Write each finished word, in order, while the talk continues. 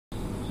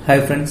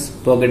Hi friends,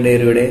 pocket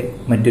ഡയറിയുടെ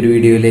മറ്റൊരു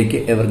വീഡിയോയിലേക്ക്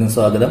എവർക്കും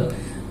സ്വാഗതം.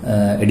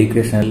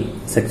 എഡ്യൂക്കേഷണൽ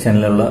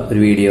സെക്ഷനിലുള്ള ഒരു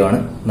വീഡിയോ ആണ്.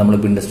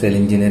 നമ്മളിപ്പോൾ ഇൻഡസ്ട്രിയൽ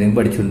എഞ്ചിനീയറിംഗ്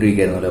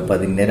പഠിച്ചുകൊണ്ടിരിക്കുകയായിരുന്നല്ലോ, അപ്പോൾ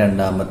അതിൻ്റെ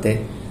രണ്ടാമത്തെ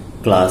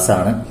ക്ലാസ്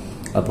ആണ്.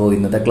 അപ്പോൾ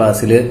ഇന്നത്തെ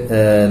ക്ലാസ്സിൽ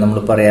നമ്മൾ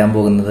പറയാൻ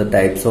പോകുന്നത്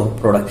ടൈപ്സ് ഓഫ്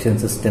പ്രൊഡക്ഷൻ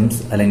സിസ്റ്റംസ്,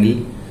 അല്ലെങ്കിൽ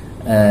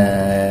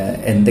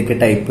എന്തൊക്കെ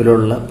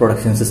ടൈപ്പിലുള്ള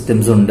പ്രൊഡക്ഷൻ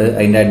സിസ്റ്റംസ് ഉണ്ട്,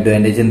 അതിന്റെ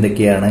അഡ്വാൻറ്റേജ്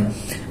എന്തൊക്കെയാണ്,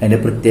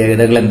 അതിന്റെ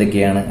പ്രത്യേകതകൾ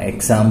എന്തൊക്കെയാണ്,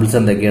 എക്സാമ്പിൾസ്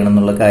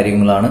എന്തൊക്കെയാണെന്നുള്ള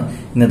കാര്യങ്ങളാണ്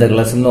ഇന്നത്തെ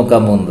ക്ലാസ്സിൽ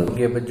നോക്കാൻ പോകുന്നത്.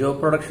 ഓക്കെ, അപ്പോൾ ജോബ്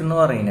പ്രൊഡക്ഷൻ എന്ന്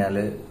പറഞ്ഞാൽ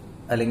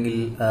അല്ലെങ്കിൽ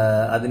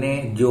അതിനെ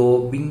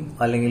ജോബിംഗ്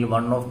അല്ലെങ്കിൽ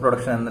വൺ ഓഫ്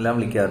പ്രൊഡക്ഷൻ എന്നെല്ലാം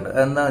വിളിക്കാറുണ്ട്.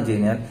 എന്താണെന്ന് വെച്ച്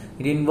കഴിഞ്ഞാൽ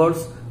it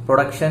involves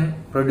production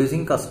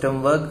producing custom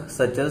work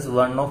such as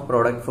one of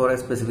product four A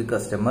specific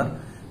customer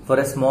four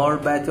A small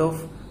batch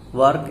of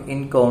work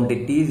in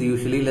quantities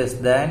usually less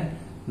than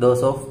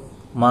those of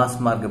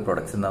mass market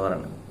products എന്നാ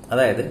പറയുന്നത്.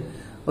 അതായത്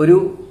ഒരു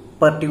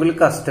particular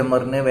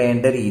കസ്റ്റമറിന്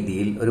വേണ്ട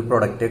രീതിയിൽ ഒരു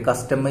product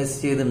customise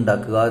ചെയ്ത്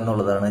ഉണ്ടാക്കുക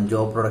എന്നുള്ളതാണ്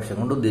ജോബ് പ്രൊഡക്ഷൻ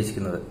കൊണ്ട്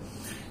ഉദ്ദേശിക്കുന്നത്.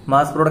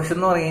 മാസ് പ്രൊഡക്ഷൻ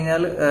എന്ന് പറഞ്ഞു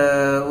കഴിഞ്ഞാൽ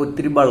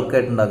ഒത്തിരി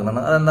ബൾക്കായിട്ട് ഉണ്ടാക്കുന്നതാണ്.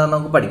 അതെന്താണെന്ന്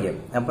നമുക്ക് പഠിക്കാം.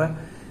 അപ്പൊ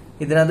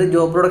ഇതിനകത്ത്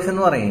ജോബ് പ്രൊഡക്ഷൻ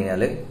എന്ന് പറഞ്ഞു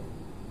കഴിഞ്ഞാൽ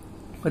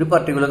ഒരു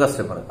പർട്ടിക്കുലർ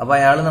കസ്റ്റമർ, അപ്പൊ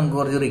അയാൾ നമുക്ക്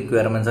കുറച്ച്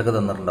റിക്വയർമെന്റ്സ് ഒക്കെ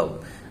തന്നിട്ടുണ്ടാവും.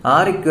 ആ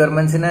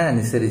റിക്വയർമെന്റ്സിനെ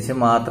അനുസരിച്ച്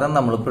മാത്രം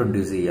നമ്മൾ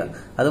പ്രൊഡ്യൂസ് ചെയ്യുക.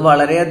 അത്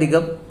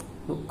വളരെയധികം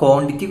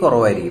ക്വാണ്ടിറ്റി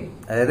കുറവായിരിക്കും.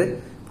 അതായത്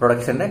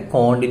പ്രൊഡക്ഷന്റെ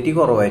ക്വാണ്ടിറ്റി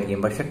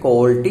കുറവായിരിക്കും, പക്ഷെ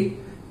ക്വാളിറ്റി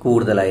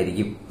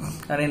കൂടുതലായിരിക്കും.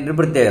 അതാണ് ഇതിന്റെ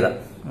പ്രത്യേകത.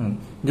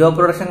 Job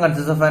production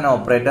consist of an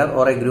operator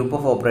or A group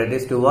of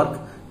operators to work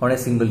on a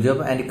single job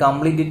and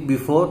complete it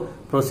before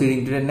proceeding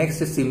to the next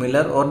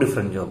similar or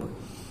different job.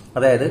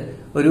 അതായത്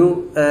ഒരു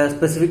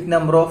specific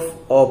number of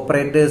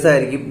operators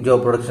ആയിരിക്കും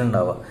job production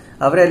ഉണ്ടാവുക.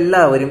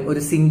 അവരെല്ലാവരും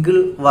ഒരു single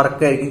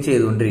work ആയിരിക്കും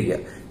ചെയ്തുകൊണ്ടിരിക്കുക.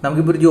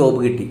 നമുക്കിപ്പോൾ ഒരു ജോബ്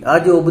കിട്ടി, ആ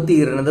ജോബ്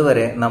തീരുന്നത്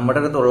വരെ നമ്മുടെ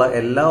അടുത്തുള്ള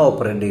എല്ലാ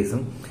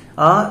ഓപ്പറേറ്റേഴ്സും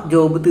ആ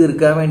ജോബ്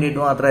തീർക്കാൻ വേണ്ടിയിട്ട്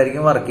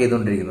മാത്രമായിരിക്കും വർക്ക്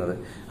ചെയ്തുകൊണ്ടിരിക്കുന്നത്.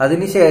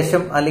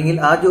 അതിനുശേഷം അല്ലെങ്കിൽ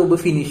ആ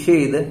ജോബ് ഫിനിഷ്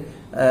ചെയ്ത്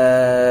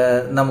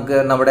നമുക്ക്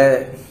നമ്മുടെ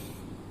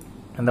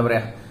എന്താ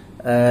പറയാ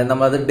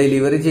നമ്മളത്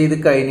ഡെലിവറി ചെയ്ത്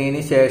കഴിഞ്ഞതിന്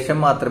ശേഷം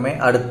മാത്രമേ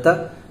അടുത്ത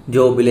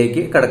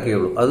ജോബിലേക്ക്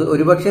കിടക്കുകയുള്ളൂ. അത്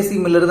ഒരുപക്ഷെ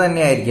സിമിലർ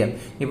തന്നെ ആയിരിക്കാം.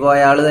 ഇപ്പോൾ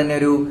അയാൾ തന്നെ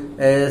ഒരു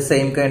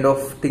സെയിം കൈൻഡ്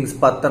ഓഫ് തിങ്സ്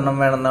 10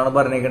 വേണമെന്നാണ്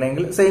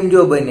പറഞ്ഞിരിക്കണമെങ്കിൽ സെയിം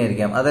ജോബ് തന്നെ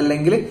ആയിരിക്കാം.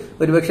 അതല്ലെങ്കിൽ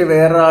ഒരുപക്ഷെ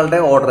വേറൊരാളുടെ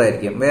ഓർഡർ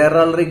ആയിരിക്കും,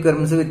 വേറൊരാളുടെ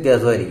requirements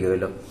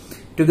വ്യത്യാസമായിരിക്കുമല്ലോ.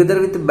 Together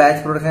with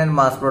batch production and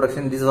mass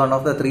production this one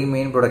of the 3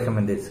 main production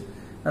methods.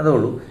 അതേ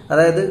ഉള്ളൂ.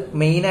 അതായത്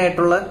മെയിൻ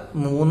ആയിട്ടുള്ള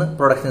 3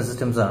 പ്രൊഡക്ഷൻ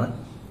സിസ്റ്റംസ് ആണ്.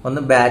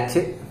 ഒന്ന്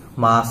batch,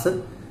 mass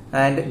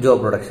and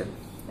job production.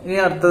 ഇനി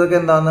അടുത്തതൊക്കെ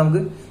എന്താണെന്ന് നമുക്ക്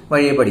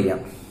വഴിയെ പഠിക്കാം.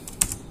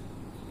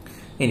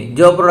 ഇനി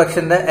job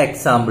പ്രൊഡക്ഷന്റെ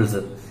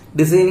examples: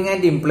 designing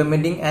and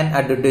implementing and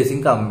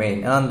advertising combine.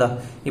 അതെന്താ?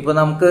 ഇപ്പൊ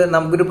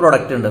നമുക്കൊരു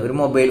പ്രൊഡക്റ്റ് ഉണ്ട്, ഒരു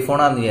മൊബൈൽ ഫോൺ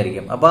ആണെന്ന്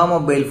വിചാരിക്കും. അപ്പൊ ആ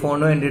മൊബൈൽ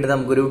ഫോണിന് വേണ്ടിയിട്ട്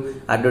നമുക്കൊരു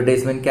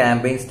അഡ്വർടൈസ്മെന്റ്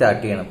ക്യാമ്പയിൻ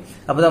സ്റ്റാർട്ട് ചെയ്യണം.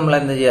 അപ്പൊ നമ്മൾ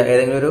എന്താ ചെയ്യുക?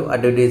 ഏതെങ്കിലും ഒരു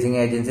അഡ്വർടൈസിംഗ്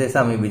ഏജൻസിയെ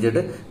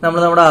സമീപിച്ചിട്ട് നമ്മൾ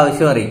നമ്മുടെ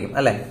ആവശ്യം അറിയിക്കും,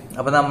 അല്ലെ?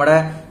 അപ്പൊ നമ്മുടെ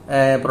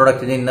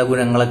പ്രൊഡക്റ്റിന് ഇന്ന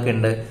ഗുണങ്ങളൊക്കെ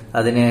ഉണ്ട്,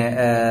 അതിന്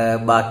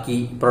ബാക്കി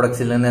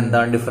പ്രൊഡക്ട്സിൽ നിന്ന്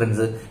എന്താണ്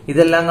ഡിഫറൻസ്,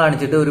 ഇതെല്ലാം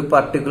കാണിച്ചിട്ട് ഒരു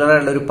പർട്ടിക്കുലർ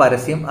ആയിട്ടുള്ള ഒരു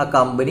പരസ്യം ആ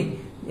കമ്പനി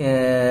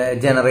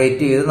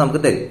ജനറേറ്റ് ചെയ്ത്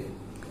നമുക്ക് തരും.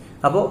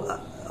 അപ്പോൾ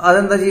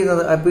അതെന്താ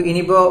ചെയ്യുന്നത്? അപ്പൊ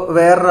ഇനിയിപ്പോ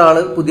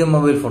വേറൊരാള് പുതിയ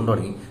മൊബൈൽ ഫോൺ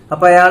തുടങ്ങി,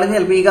 അപ്പൊ അയാൾ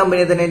ചിലപ്പോൾ ഈ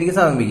കമ്പനിയെ തന്നെ എനിക്ക്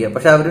സമീപിക്കുക.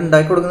 പക്ഷെ അവർ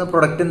ഉണ്ടാക്കി കൊടുക്കുന്ന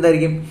പ്രൊഡക്റ്റ്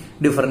എന്തായിരിക്കും?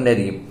 ഡിഫറെന്റ്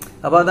ആയിരിക്കും.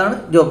 അപ്പൊ അതാണ്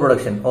ജോബ്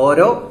പ്രൊഡക്ഷൻ.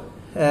 ഓരോ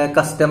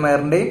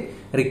കസ്റ്റമറിന്റെയും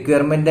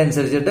റിക്വയർമെന്റ്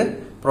അനുസരിച്ചിട്ട്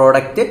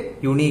പ്രോഡക്റ്റ്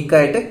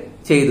യുണീക്കായിട്ട്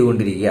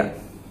ചെയ്തുകൊണ്ടിരിക്കുക.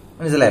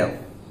 മനസ്സിലായോ?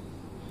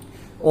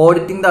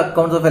 Auditing the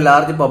accounts of A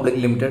large public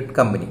limited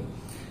company.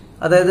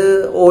 അതായത്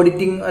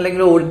ഓഡിറ്റിംഗ്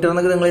അല്ലെങ്കിൽ ഓഡിറ്റർ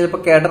എന്നൊക്കെ നിങ്ങൾ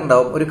ചിലപ്പോൾ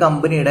കേട്ടിട്ടുണ്ടാവും. ഒരു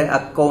കമ്പനിയുടെ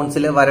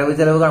അക്കൗണ്ട്സിലെ വരവ്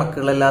ചെലവ്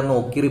കണക്കുകളെല്ലാം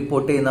നോക്കി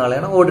റിപ്പോർട്ട് ചെയ്യുന്ന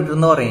ആളെയാണ് ഓഡിറ്റർ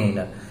എന്ന് പറഞ്ഞു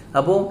കഴിഞ്ഞാൽ.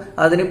 അപ്പോൾ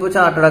അതിനിപ്പോ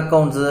ചാർട്ടേഡ്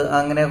അക്കൗണ്ട്സ്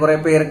അങ്ങനെ കുറെ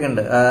പേരൊക്കെ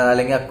ഉണ്ട്,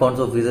 അല്ലെങ്കിൽ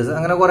അക്കൗണ്ട്സ് ഓഫീസേഴ്സ്,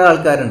 അങ്ങനെ കുറെ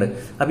ആൾക്കാരുണ്ട്.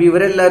 അപ്പൊ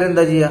ഇവരെല്ലാവരും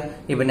എന്താ ചെയ്യുക?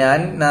 ഇപ്പൊ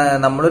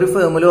നമ്മളൊരു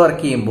ഫേമിൽ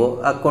വർക്ക് ചെയ്യുമ്പോൾ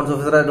അക്കൗണ്ട്സ്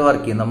ഓഫീസറായിട്ട്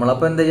വർക്ക് ചെയ്യും.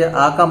 നമ്മളപ്പോ എന്താ ചെയ്യുക?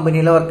 ആ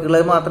കമ്പനിയിലെ വർക്കുകൾ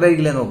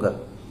മാത്രമായിരിക്കില്ലേ നോക്കുക.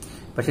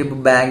 പക്ഷെ ഇപ്പൊ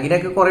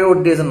ബാങ്കിനൊക്കെ കുറെ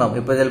ഓഡിറ്റേഴ്സ് ഉണ്ടാവും.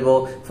 ഇപ്പൊ ചിലപ്പോ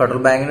ഫെഡറൽ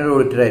ബാങ്കിന് ഒരു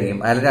ഓഡിറ്റർ ആയിരിക്കും,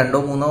 അയാൾ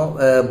 2-3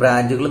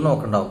 ബ്രാഞ്ചുകൾ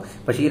നോക്കണ്ടാവും.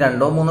 പക്ഷെ ഈ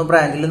 2-3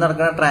 ബ്രാഞ്ചിൽ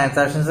നടക്കുന്ന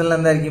ട്രാൻസാക്ഷൻസ് എല്ലാം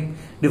എന്തായിരിക്കും?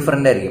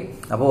 ഡിഫറെന്റ് ആയിരിക്കും.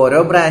 അപ്പൊ ഓരോ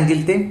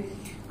ബ്രാഞ്ചിലത്തെയും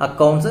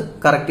അക്കൗണ്ട്സ്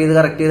കറക്റ്റ്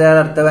ചെയ്ത് അയാൾ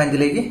അടുത്ത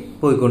ബ്രാഞ്ചിലേക്ക്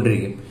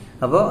പോയിക്കൊണ്ടിരിക്കും.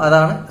 അപ്പോൾ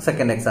അതാണ്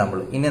സെക്കൻഡ് എക്സാമ്പിൾ.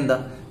 ഇനി എന്താ?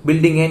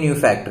 Building A new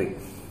factory.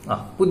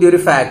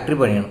 പുതിയൊരു ഫാക്ടറി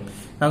പണിയണം.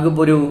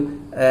 നമുക്കിപ്പോ ഒരു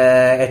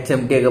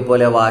HMT ഒക്കെ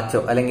പോലെ വാച്ചോ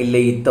അല്ലെങ്കിൽ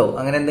ലെയ്ത്തോ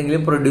അങ്ങനെ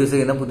എന്തെങ്കിലും പ്രൊഡ്യൂസ്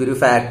ചെയ്യുന്ന പുതിയൊരു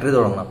ഫാക്ടറി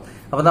തുടങ്ങണം.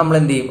 അപ്പൊ നമ്മൾ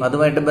എന്ത് ചെയ്യും?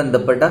 അതുമായിട്ട്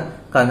ബന്ധപ്പെട്ട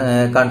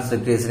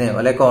കൺസ്ട്രക്ടേഴ്സിനെയോ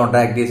അല്ലെങ്കിൽ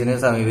കോൺട്രാക്ടേഴ്സിനെയോ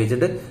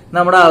സമീപിച്ചിട്ട്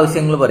നമ്മുടെ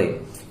ആവശ്യങ്ങൾ പറയും.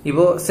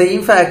 ഇപ്പോ സെയിം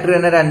ഫാക്ടറി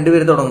തന്നെ 2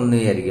 പേര് തുടങ്ങുന്നു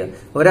വിചാരിക്കുക.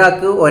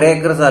 ഒരാൾക്ക് 1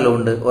 ഏക്കർ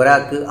സ്ഥലമുണ്ട്,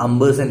 ഒരാൾക്ക്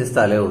 50 സെന്റ്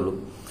സ്ഥലമേ ഉള്ളൂ.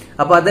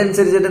 അപ്പൊ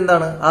അതനുസരിച്ചിട്ട്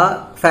എന്താണ്? ആ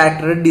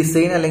ഫാക്ടറിയുടെ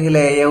ഡിസൈൻ അല്ലെങ്കിൽ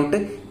ലേ ഔട്ട്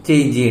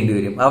ചേഞ്ച് ചെയ്യേണ്ടി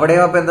വരും.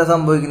 അവിടെയും അപ്പൊ എന്താ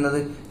സംഭവിക്കുന്നത്?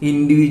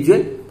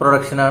 ഇൻഡിവിജ്വൽ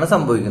പ്രൊഡക്ഷൻ ആണ്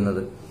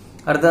സംഭവിക്കുന്നത്.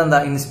 അടുത്തത് എന്താ?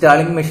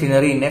 Installing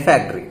machinery in A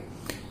factory.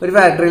 ഒരു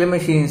ഫാക്ടറിയിൽ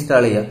മെഷീൻ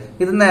ഇൻസ്റ്റാൾ ചെയ്യുക.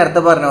 ഇത്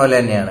നേരത്തെ പറഞ്ഞ പോലെ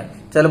തന്നെയാണ്.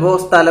 ചിലപ്പോൾ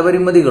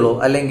സ്ഥലപരിമിതികളോ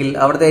അല്ലെങ്കിൽ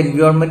അവിടുത്തെ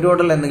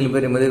എൻവയോൺമെന്റോടുള്ള എന്തെങ്കിലും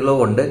പരിമിതികളോ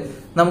കൊണ്ട്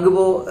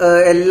നമുക്കിപ്പോ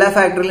എല്ലാ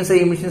ഫാക്ടറിയിലും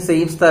സെയിം മെഷീൻ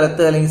സെയിം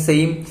സ്ഥലത്ത് അല്ലെങ്കിൽ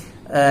സെയിം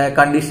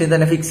കണ്ടീഷനിൽ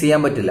തന്നെ ഫിക്സ്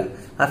ചെയ്യാൻ പറ്റില്ല.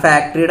 ആ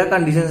ഫാക്ടറിയുടെ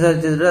കണ്ടീഷൻസ്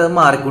അനുസരിച്ചിട്ട് അത്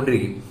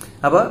മാറിക്കൊണ്ടിരിക്കും.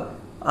 അപ്പൊ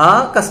ആ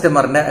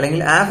കസ്റ്റമറിന്റെ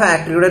അല്ലെങ്കിൽ ആ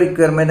ഫാക്ടറിയുടെ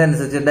റിക്വയർമെന്റ്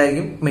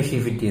അനുസരിച്ചിട്ടായിരിക്കും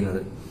മെഷീൻ ഫിറ്റ്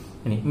ചെയ്യുന്നത്.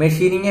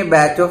 Machining a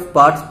batch of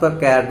parts per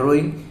CAD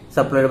drawing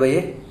supplied by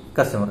A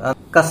customer.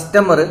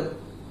 Customer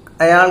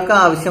അയാൾക്ക്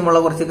ആവശ്യമുള്ള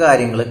കുറച്ച്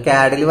കാര്യങ്ങൾ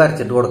CAD-ൽ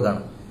വരച്ചിട്ട്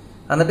കൊടുക്കുകയാണ്.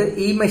 എന്നിട്ട്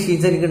ഈ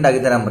മെഷീൻസ് എനിക്ക് ഉണ്ടാക്കി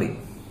തരാൻ പറയും.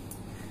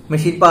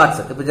 മെഷീൻ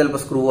പാർട്സ്, ഇപ്പൊ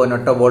ചിലപ്പോൾ സ്ക്രൂവോ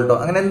നട്ടോ ബോൾട്ടോ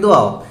അങ്ങനെ എന്തോ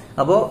ആവാം.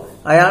 അപ്പോൾ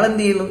അയാൾ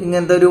എന്ത് ചെയ്യുന്നു,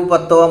 ഇങ്ങനത്തെ ഒരു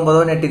 10,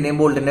 50 നെറ്റിന്റെയും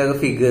ബോൾട്ടിന്റെയും ഒക്കെ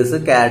ഫിഗേഴ്സ്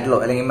CAD-ലോ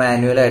അല്ലെങ്കിൽ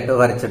മാനുവലായിട്ടോ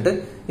വരച്ചിട്ട്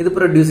ഇത്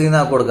പ്രൊഡ്യൂസ് ചെയ്യുന്ന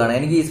ആൾക്ക് കൊടുക്കുകയാണ്.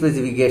 എനിക്ക് ഈ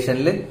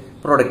സ്പെസിഫിക്കേഷനിൽ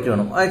പ്രൊഡക്റ്റ്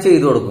വേണം, അത്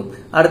ചെയ്തു കൊടുക്കും.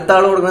 അടുത്ത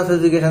ആൾ കൊടുക്കുന്ന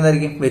സ്പെസിഫിക്കേഷൻ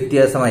എന്തായിരിക്കും,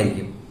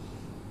 വ്യത്യാസമായിരിക്കും.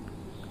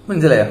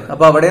 മനസ്സിലായോ?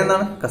 അപ്പൊ അവിടെ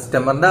എന്താണ്,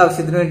 കസ്റ്റമറിന്റെ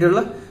ആവശ്യത്തിന്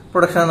വേണ്ടിയുള്ള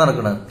പ്രൊഡക്ഷൻ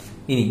നടക്കുന്നത്.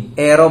 ഇനി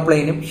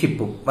എയറോപ്ലെയിനും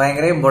ഷിപ്പും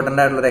ഭയങ്കര ഇമ്പോർട്ടന്റ്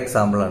ആയിട്ടുള്ള ഒരു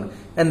എക്സാമ്പിൾ ആണ്.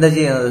 എന്താ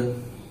ചെയ്യുന്നത്,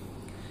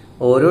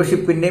 ഓരോ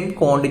ഷിപ്പിന്റെയും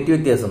ക്വാണ്ടിറ്റി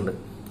വ്യത്യാസമുണ്ട്.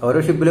 ഓരോ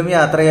ഷിപ്പിലും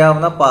യാത്ര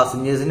ചെയ്യാവുന്ന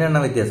പാസഞ്ചേഴ്സിന്റെ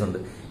എണ്ണം വ്യത്യാസമുണ്ട്,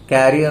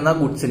 ക്യാരി ചെയ്യുന്ന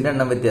ഗുഡ്സിന്റെ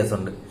എണ്ണം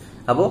വ്യത്യാസമുണ്ട്.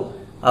 അപ്പോൾ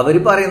അവർ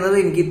പറയുന്നത്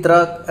എനിക്ക് ഇത്ര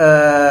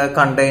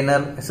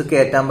കണ്ടെയ്നർസ്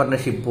കയറ്റാൻ പറ്റുന്ന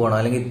ഷിപ്പ് വേണം,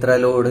 അല്ലെങ്കിൽ ഇത്ര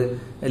ലോഡ്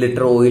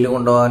ലിറ്റർ ഓയിൽ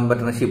കൊണ്ടുപോകാൻ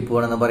പറ്റുന്ന ഷിപ്പ്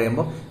വേണമെന്ന്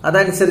പറയുമ്പോൾ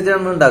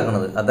അതനുസരിച്ചാണ്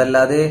ഉണ്ടാക്കുന്നത്.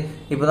 അതല്ലാതെ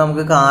ഇപ്പൊ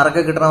നമുക്ക്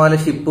കാറൊക്കെ കിട്ടണ പോലെ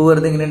ഷിപ്പ്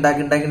വെറുതെ ഇങ്ങനെ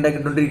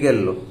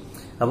ഉണ്ടാക്കിക്കൊണ്ടിരിക്കുകയല്ലോ.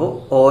 അപ്പോൾ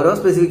ഓരോ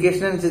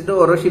സ്പെസിഫിക്കേഷൻ അനുസരിച്ചിട്ട്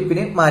ഓരോ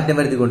ഷിപ്പിന് മാറ്റം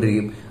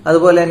വരുത്തിക്കൊണ്ടിരിക്കും.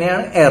 അതുപോലെ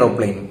തന്നെയാണ്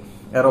എയറോപ്ലെയിനും.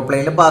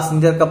 എയറോപ്ലെയിനിലെ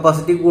പാസഞ്ചർ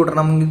കപ്പാസിറ്റി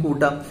കൂട്ടണമെങ്കിൽ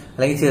കൂട്ടാം,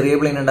 അല്ലെങ്കിൽ ചെറിയ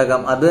പ്ലെയിൻ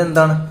ഉണ്ടാക്കാം. അത്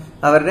എന്താണ്,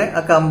 അവരുടെ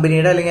ആ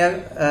കമ്പനിയുടെ അല്ലെങ്കിൽ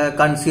ആ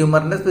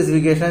കൺസ്യൂമറിന്റെ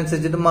സ്പെസിഫിക്കേഷൻ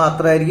അനുസരിച്ചിട്ട്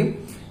മാത്രമായിരിക്കും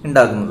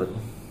ഉണ്ടാക്കുന്നത്.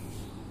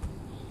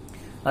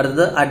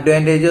 അടുത്തത്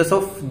അഡ്വാൻറ്റേജസ്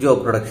ഓഫ്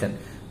ജോബ് പ്രൊഡക്ഷൻ.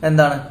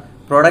 എന്താണ്,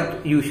 പ്രൊഡക്റ്റ്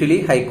യൂഷ്വലി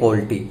ഹൈ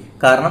ക്വാളിറ്റി.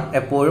 കാരണം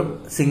എപ്പോഴും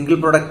സിംഗിൾ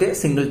പ്രൊഡക്റ്റ്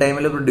സിംഗിൾ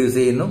ടൈമിൽ പ്രൊഡ്യൂസ്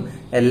ചെയ്യുന്നു,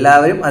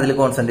 എല്ലാവരും അതിൽ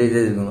കോൺസെൻട്രേറ്റ്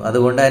ചെയ്തിരിക്കുന്നു.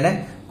 അതുകൊണ്ട് തന്നെ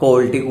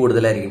ക്വാളിറ്റി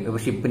കൂടുതലായിരിക്കും. ഇപ്പൊ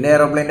ഷിപ്പിന്റെ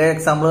എയറോപ്ലെയിന്റെ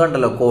എക്സാമ്പിൾ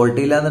കണ്ടല്ലോ,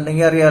 ക്വാളിറ്റി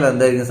ഇല്ലാന്നുണ്ടെങ്കിൽ അറിയാലോ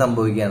എന്തായിരിക്കും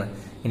സംഭവിക്കാന്ന്.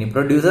 ഇനി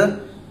producer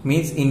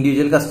means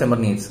individual customer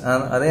needs.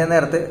 അത് ഞാൻ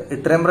നേരത്തെ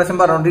ഇത്രയും പ്രാവശ്യം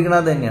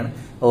പറഞ്ഞുകൊണ്ടിരിക്കുന്നത് അത് തന്നെയാണ്.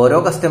 ഓരോ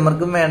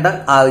കസ്റ്റമർക്കും വേണ്ട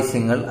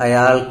ആവശ്യങ്ങൾ,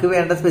 അയാൾക്ക്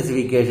വേണ്ട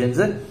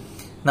സ്പെസിഫിക്കേഷൻസ്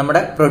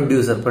നമ്മുടെ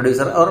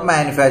പ്രൊഡ്യൂസർ ഓർ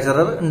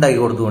മാനുഫാക്ചറർ ഉണ്ടാക്കി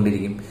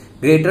കൊടുത്തുകൊണ്ടിരിക്കും.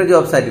 Greater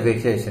job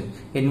satisfaction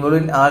involve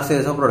in all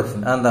stages of production.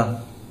 അതെന്താ,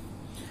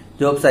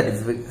 ജോബ്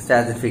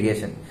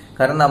സാറ്റിസ്ഫിക്കേഷൻ.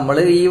 കാരണം നമ്മൾ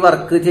ഈ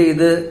വർക്ക്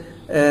ചെയ്ത്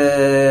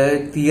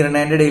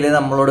തീരണേന്റെ ഇടയിൽ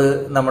നമ്മളോട്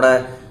നമ്മുടെ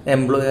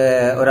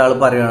ഒരാൾ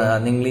പറയുകയാണ്,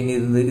 നിങ്ങൾ ഇനി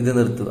ഇത്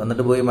നിർത്തും,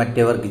 എന്നിട്ട് പോയി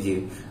മറ്റേ വർക്ക്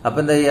ചെയ്യും. അപ്പൊ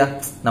എന്താ ചെയ്യാ,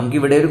 നമുക്ക്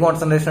ഇവിടെ ഒരു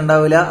കോൺസെൻട്രേഷൻ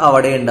ഉണ്ടാവില്ല,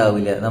 അവിടെ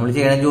ഉണ്ടാവില്ല, നമ്മൾ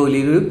ചെയ്യുന്ന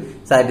ജോലിയിൽ ഒരു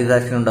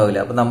സാറ്റിസ്ഫാക്ഷൻ ഉണ്ടാവില്ല.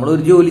 അപ്പൊ നമ്മൾ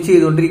ഒരു ജോലി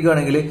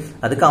ചെയ്തുകൊണ്ടിരിക്കുകയാണെങ്കിൽ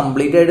അത്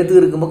കംപ്ലീറ്റ് ആയിട്ട്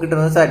തീർക്കുമ്പോൾ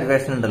കിട്ടുന്ന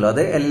സാറ്റിസ്ഫാക്ഷൻ ഉണ്ടല്ലോ,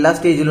 അത് എല്ലാ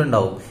സ്റ്റേജിലും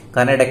ഉണ്ടാവും.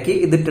 കാരണം ഇടയ്ക്ക്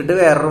ഇതിട്ടിട്ട്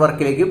വേറൊരു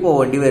വർക്കിലേക്ക്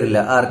പോകേണ്ടി വരില്ല.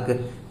 ആർക്ക്,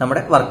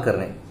 നമ്മുടെ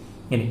വർക്കറിന്.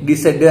 ഇനി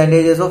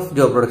ഡിസഡ്വാൻറ്റേജസ് ഓഫ്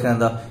ജോബ് പ്രൊഡക്ഷൻ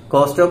എന്താ,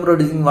 cost of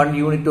producing 1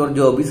 unit or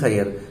job is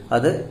higher.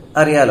 അത്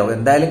അറിയാലോ,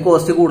 എന്തായാലും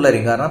കോസ്റ്റ്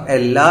കൂടുതലായിരിക്കും. കാരണം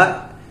എല്ലാ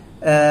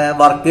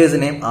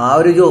വർക്കേഴ്സിനെയും ആ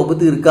ഒരു ജോബ്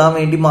തീർക്കാൻ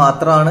വേണ്ടി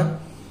മാത്രമാണ്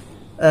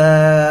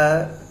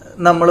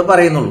നമ്മൾ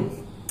പറയുന്നുള്ളൂ.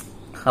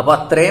 അപ്പൊ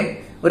അത്രയും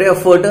ഒരു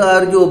എഫേർട്ട് ആ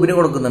ഒരു ജോബിന്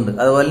കൊടുക്കുന്നുണ്ട്.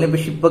 അതുപോലെ തന്നെ ഇപ്പൊ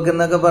ഷിപ്പൊക്കെ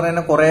എന്നൊക്കെ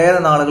പറയുന്ന കുറെ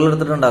നാളുകൾ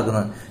എടുത്തിട്ട്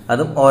ഉണ്ടാക്കുന്നത്.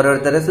 അതും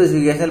ഓരോരുത്തരുടെ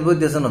സ്പെസിഫിക്കേഷൻ ചിലപ്പോൾ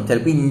വ്യത്യാസം ഉണ്ടാവും.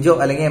 ചിലപ്പോൾ ഇഞ്ചോ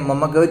അല്ലെങ്കിൽ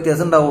MM ഒക്കെ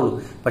വ്യത്യാസം ഉണ്ടാവുള്ളൂ.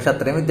 പക്ഷെ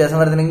അത്രയും വ്യത്യാസം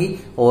വരുത്തണമെങ്കിൽ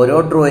ഓരോ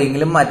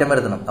ഡ്രോയിങ്ങിലും മാറ്റം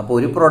വരുത്തണം. അപ്പൊ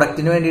ഒരു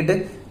പ്രൊഡക്റ്റിന് വേണ്ടിയിട്ട്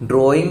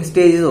ഡ്രോയിങ്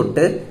സ്റ്റേജ്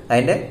തൊട്ട്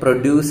അതിന്റെ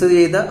പ്രൊഡ്യൂസ്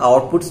ചെയ്ത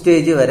ഔട്ട്പുട്ട്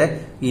സ്റ്റേജ് വരെ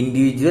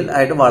ഇൻഡിവിജ്വൽ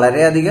ആയിട്ട്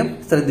വളരെയധികം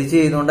ശ്രദ്ധിച്ച്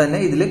ചെയ്യുന്നതുകൊണ്ട്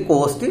തന്നെ ഇതിൽ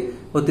കോസ്റ്റ്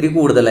ഒത്തിരി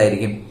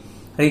കൂടുതലായിരിക്കും.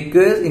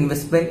 Requires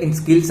investment in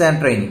skills and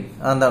training.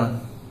 അതെന്താണ്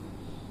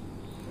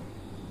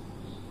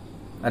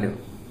അറിയോ,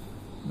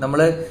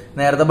 നമ്മള്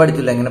നേരത്തെ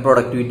പഠിച്ചില്ല എങ്ങനെ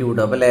പ്രൊഡക്ടിവിറ്റി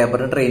കൂട്ടുക. അപ്പൊ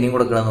ലേബറിന് ട്രെയിനിങ്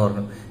കൊടുക്കണം എന്ന്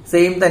പറഞ്ഞു.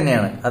 സെയിം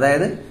തന്നെയാണ്.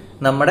 അതായത്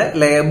നമ്മുടെ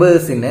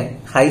ലേബേഴ്സിന്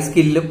ഹൈ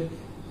സ്കില്ലും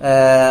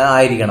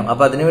ആയിരിക്കണം.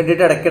 അപ്പൊ അതിന്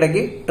വേണ്ടിയിട്ട്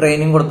ഇടയ്ക്കിടയ്ക്ക്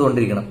ട്രെയിനിങ്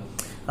കൊടുത്തുകൊണ്ടിരിക്കണം.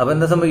 അപ്പൊ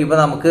എന്താ സംഭവിക്കും, ഇപ്പൊ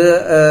നമുക്ക്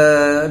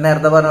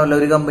നേരത്തെ പറഞ്ഞ പോലെ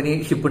ഒരു കമ്പനി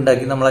ഷിപ്പ്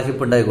ഉണ്ടാക്കി, നമ്മൾ ആ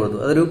ഷിപ്പ് ഉണ്ടാക്കി കൊടുത്തു.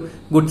 അതൊരു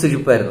ഗുഡ്സ്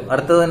ഷിപ്പായിരുന്നു.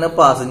 അടുത്തത് തന്നെ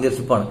പാസഞ്ചർ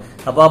ഷിപ്പാണ്.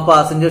 അപ്പൊ ആ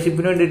പാസഞ്ചർ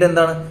ഷിപ്പിന് വേണ്ടിയിട്ട്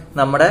എന്താണ്,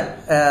 നമ്മുടെ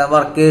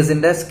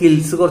വർക്കേഴ്സിന്റെ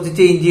സ്കിൽസ് കുറച്ച്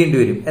ചേഞ്ച് ചെയ്യേണ്ടി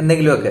വരും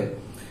എന്തെങ്കിലുമൊക്കെ,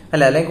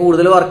 അല്ലെങ്കിൽ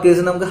കൂടുതൽ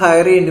വർക്കേഴ്സ് നമുക്ക്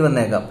ഹയർ ചെയ്യേണ്ടി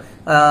വന്നേക്കാം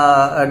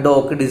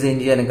ഡോക്ക് ഡിസൈൻ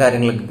ചെയ്യാനും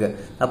കാര്യങ്ങൾക്കൊക്കെ.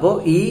 അപ്പോൾ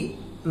ഈ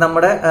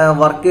നമ്മുടെ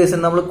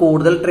വർക്കേഴ്സിന് നമ്മൾ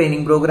കൂടുതൽ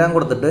ട്രെയിനിങ് പ്രോഗ്രാം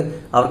കൊടുത്തിട്ട്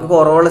അവർക്ക്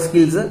കുറവുള്ള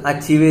സ്കിൽസ്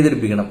അച്ചീവ്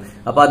ചെയ്തെടുപ്പിക്കണം.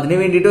 അപ്പൊ അതിന്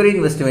വേണ്ടിയിട്ട് ഒരു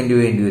ഇൻവെസ്റ്റ്മെന്റ്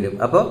വേണ്ടി വരും.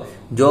 അപ്പോൾ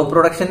ജോബ്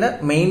പ്രൊഡക്ഷന്റെ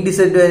മെയിൻ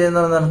ഡിസഡ്വാൻറ്റേജ്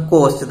എന്ന് പറയുന്നത്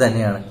കോസ്റ്റ്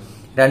തന്നെയാണ്.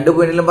 രണ്ട്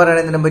പോയിന്റിലും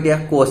പറയുന്നതിനെ പറ്റിയ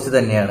കോസ്റ്റ്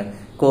തന്നെയാണ്.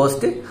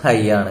 കോസ്റ്റ് ഹൈ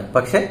ആണ്.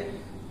 പക്ഷെ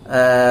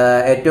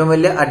ഏറ്റവും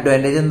വലിയ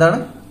അഡ്വാൻറ്റേജ് എന്താണ്,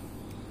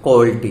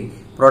 ക്വാളിറ്റി.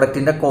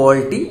 പ്രൊഡക്റ്റിന്റെ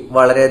ക്വാളിറ്റി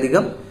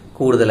വളരെയധികം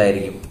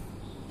കൂടുതലായിരിക്കും.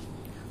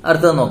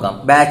 അടുത്തത് നോക്കാം,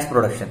 ബാച്ച്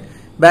പ്രൊഡക്ഷൻ.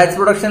 ബാച്ച്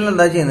പ്രൊഡക്ഷനിൽ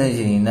എന്താ ചെയ്യുന്നത്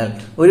വെച്ച് കഴിഞ്ഞാൽ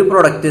ഒരു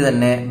പ്രൊഡക്റ്റ്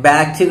തന്നെ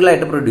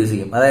ബാച്ചുകളായിട്ട് പ്രൊഡ്യൂസ്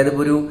ചെയ്യും. അതായത്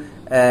ഇപ്പോൾ ഒരു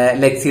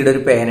ലെക്സിയുടെ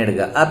ഒരു പേന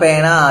എടുക്കുക. ആ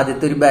പേന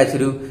ആദ്യത്തെ ഒരു ബാച്ച്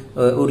ഒരു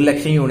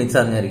 1,00,000 യൂണിറ്റ്സ്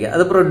ആണെന്നിരിക്കുക.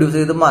 അത് പ്രൊഡ്യൂസ്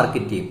ചെയ്ത്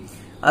മാർക്കറ്റ് ചെയ്യും.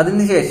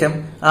 അതിനുശേഷം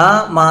ആ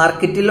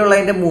മാർക്കറ്റിലുള്ള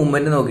അതിന്റെ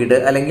മൂവ്മെന്റ് നോക്കിയിട്ട്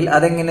അല്ലെങ്കിൽ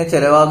അതെങ്ങനെ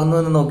ചെലവാകുന്നു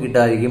എന്ന്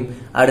നോക്കിയിട്ടായിരിക്കും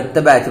അടുത്ത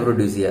ബാച്ച്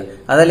പ്രൊഡ്യൂസ് ചെയ്യുക.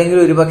 അതല്ലെങ്കിൽ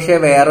ഒരുപക്ഷെ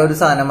വേറെ ഒരു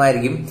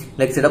സാധനമായിരിക്കും,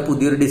 ലെക്സിയുടെ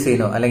പുതിയൊരു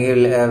ഡിസൈനോ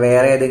അല്ലെങ്കിൽ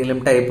വേറെ ഏതെങ്കിലും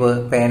ടൈപ്പ്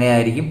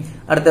പേനയായിരിക്കും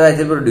അടുത്ത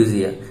ബാച്ചിൽ പ്രൊഡ്യൂസ്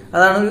ചെയ്യുക.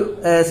 അതാണ് ഒരു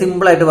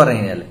സിമ്പിൾ ആയിട്ട് പറഞ്ഞു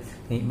കഴിഞ്ഞാൽ.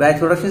 Batch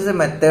production is a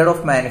method of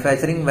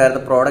manufacturing where the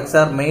products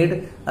are made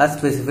as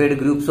specified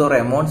groups or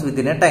amounts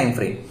within a time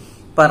frame.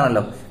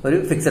 പറഞ്ഞല്ലോ, ഒരു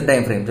ഫിക്സഡ്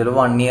ടൈം ഫ്രെയിം. ചിലപ്പോൾ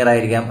 1 year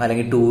ആയിരിക്കാം,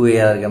 അല്ലെങ്കിൽ 2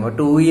 year ആയിരിക്കാം.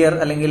 2 year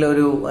അല്ലെങ്കിൽ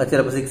ഒരു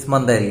ചിലപ്പോൾ 6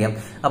 month ആയിരിക്കാം.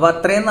 അപ്പൊ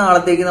അത്രയും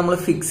നാളത്തേക്ക് നമ്മൾ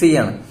ഫിക്സ്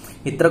ചെയ്യണം.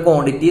 ഇത്ര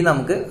ക്വാണ്ടിറ്റി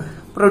നമുക്ക്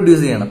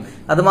പ്രൊഡ്യൂസ് ചെയ്യണം.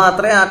 അത്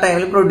മാത്രമേ ആ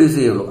ടൈമിൽ പ്രൊഡ്യൂസ്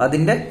ചെയ്യുള്ളൂ.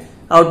 അതിന്റെ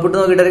ഔട്ട്പുട്ട്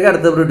നോക്കിയിട്ടായിരിക്കും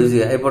അടുത്ത് പ്രൊഡ്യൂസ്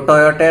ചെയ്യുക. ഇപ്പൊ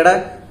ടൊയോട്ടയുടെ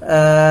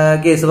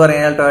കേസ്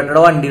പറഞ്ഞാൽ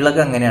ടൊയോട്ടയുടെ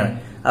വണ്ടികളൊക്കെ അങ്ങനെയാണ്.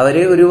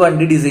 അവര് ഒരു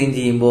വണ്ടി ഡിസൈൻ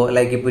ചെയ്യുമ്പോൾ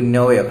ലൈക്ക് ഇപ്പൊ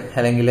ഇന്നോവയോ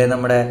അല്ലെങ്കിൽ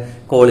നമ്മുടെ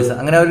കോളിസ്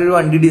അങ്ങനെ അവരൊരു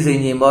വണ്ടി ഡിസൈൻ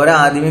ചെയ്യുമ്പോൾ അവർ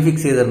ആദ്യമേ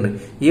ഫിക്സ് ചെയ്തിട്ടുണ്ട്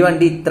ഈ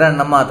വണ്ടി ഇത്ര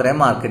എണ്ണം മാത്രമേ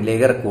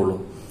മാർക്കറ്റിലേക്ക് ഇറക്കുള്ളൂ.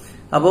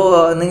 അപ്പോ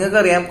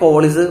നിങ്ങൾക്കറിയാം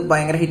കോളിസ്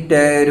ഭയങ്കര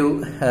ഹിറ്റായ ഒരു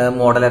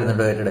മോഡലായിരുന്നു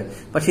ടൊയോട്ടയുടെ.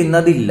 പക്ഷെ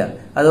ഇന്നതില്ല.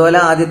 അതുപോലെ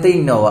ആദ്യത്തെ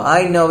ഇന്നോവ, ആ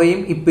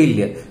ഇന്നോവയും ഇപ്പൊ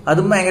ഇല്ല,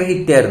 അതും ഭയങ്കര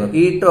ഹിറ്റായിരുന്നു.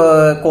 ഈ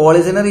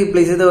കോളിസിനെ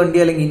റീപ്ലേസ് ചെയ്ത വണ്ടി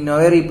അല്ലെങ്കിൽ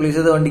ഇന്നോവയെ റീപ്ലേസ്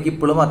ചെയ്ത വണ്ടിക്ക്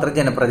ഇപ്പോഴും അത്ര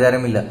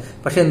ജനപ്രചാരമില്ല.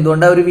 പക്ഷെ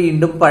എന്തുകൊണ്ട് അവർ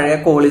വീണ്ടും പഴയ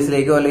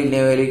കോളിസിലേക്കോ അല്ലെങ്കിൽ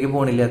ഇന്നോവയിലേക്ക്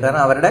പോകണില്ല?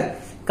 കാരണം അവരുടെ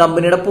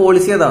കമ്പനിയുടെ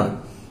പോളിസി അതാണ്,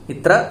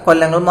 ഇത്ര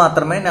കൊല്ലങ്ങൾ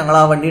മാത്രമേ ഞങ്ങൾ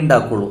ആ വണ്ടി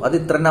ഉണ്ടാക്കുള്ളൂ, അത്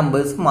ഇത്ര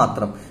നമ്പേഴ്സ്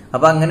മാത്രം.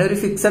 അപ്പൊ അങ്ങനെ ഒരു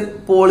ഫിക്സഡ്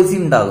പോളിസി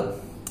ഉണ്ടാകും.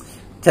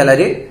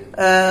 ചിലര്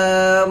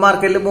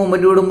മാർക്കറ്റിൽ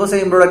മൂവ്മെന്റ് കൂടുമ്പോൾ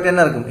സെയിം പ്രോഡക്റ്റ്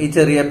തന്നെ ഇറക്കും. ഈ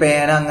ചെറിയ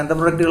പേന അങ്ങനത്തെ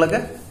പ്രൊഡക്റ്റുകളൊക്കെ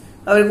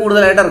അവർ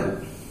കൂടുതലായിട്ട് ഇറക്കും.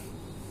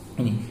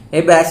 ഇനി A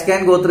batch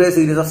can go through A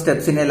series of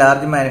steps in A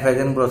large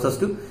manufacturing process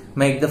to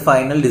make the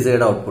final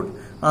desired output.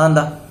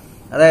 അതെന്താ?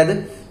 അതായത്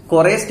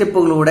കുറെ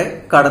സ്റ്റെപ്പുകളിലൂടെ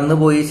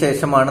കടന്നുപോയ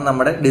ശേഷമാണ്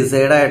നമ്മുടെ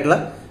ഡിസൈർഡ് ആയിട്ടുള്ള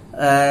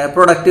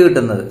പ്രൊഡക്റ്റ്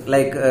കിട്ടുന്നത്.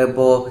 ലൈക്ക്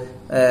ഇപ്പോ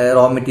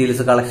റോ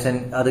മെറ്റീരിയൽസ് കളക്ഷൻ,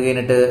 അത്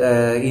കഴിഞ്ഞിട്ട്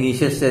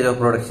ഇനീഷ്യൽ സ്റ്റേജ് ഓഫ്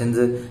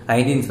പ്രൊഡക്ഷൻസ്,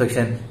 അതിന്റെ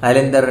ഇൻസ്പെക്ഷൻ,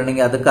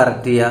 അതിലെന്താണെങ്കിൽ അത്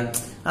കറക്റ്റ്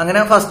ചെയ്യുക. അങ്ങനെ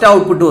ഫസ്റ്റ്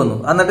ഔട്ട്പുട്ട് വന്നു.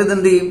 എന്നിട്ട് ഇത്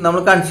എന്ത് ചെയ്യും? നമ്മൾ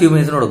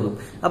കൺസ്യൂമേഴ്സിന് കൊടുക്കും.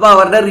 അപ്പൊ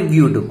അവരുടെ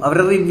റിവ്യൂ കിട്ടും.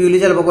 അവരുടെ റിവ്യൂവിൽ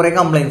ചിലപ്പോൾ കുറെ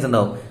കംപ്ലൈന്റ്സ്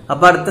ഉണ്ടാവും.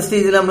 അപ്പൊ അടുത്ത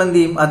സ്റ്റേജിൽ നമ്മൾ എന്ത്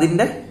ചെയ്യും?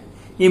 അതിന്റെ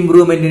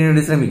ഇംപ്രൂവ്മെന്റിന്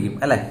വേണ്ടി ശ്രമിക്കും,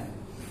 അല്ലെ?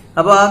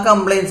 അപ്പൊ ആ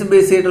കംപ്ലൈന്റ്സ്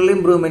ബേസ് ചെയ്തിട്ടുള്ള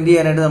ഇംപ്രൂവ്മെന്റ്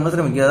ചെയ്യാനായിട്ട് നമ്മൾ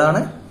ശ്രമിക്കും.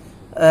 അതാണ്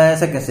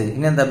സെക്കൻഡ് സ്റ്റേജ്.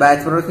 ഇനി എന്താ?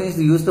 Batch production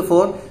is used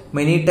for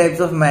many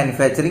types of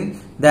manufacturing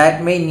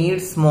that may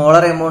need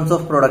smaller amounts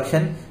of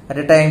production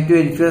at A time to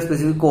ensure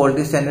specific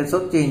quality standards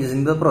of changes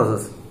in the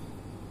process.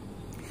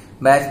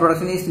 Batch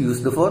production is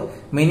used for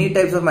many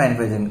types of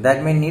manufacturing that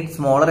may need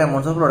smaller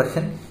amounts of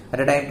production at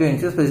a time to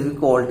ensure specific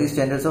quality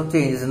standards of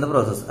changes in the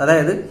process.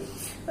 അതായത്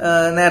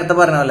നേരത്തെ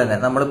പറഞ്ഞ പോലെ തന്നെ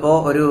നമ്മളിപ്പോ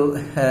ഒരു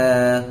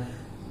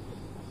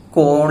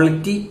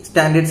quality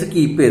standards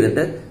keep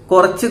ചെയ്തിട്ട്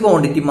കുറച്ച്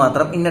quantity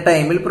മാത്രം ഇന്ന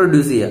ടൈമിൽ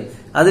പ്രൊഡ്യൂസ് ചെയ്യുക.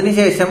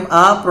 അതിനുശേഷം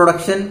ആ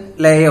പ്രൊഡക്ഷൻ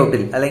ലേ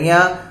ഔട്ടിൽ അല്ലെങ്കിൽ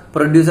ആ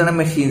പ്രൊഡ്യൂസ് ചെയ്യുന്ന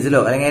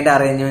മെഷീൻസിലോ അല്ലെങ്കിൽ അതിന്റെ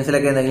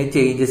അറേഞ്ച്മെന്റ്സിലൊക്കെ എന്തെങ്കിലും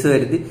ചേഞ്ചസ്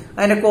വരുത്തി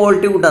അതിന്റെ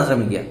ക്വാളിറ്റി കൂട്ടാൻ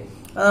ശ്രമിക്കുക.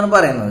 അതാണ്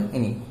പറയുന്നത്.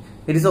 ഇനി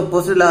it is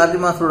opposed to large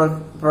mass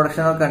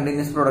production or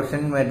continuous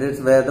production methods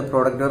where the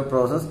product or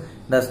process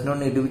does not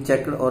need to be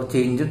checked or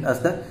changed as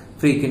the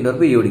frequent or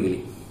periodically.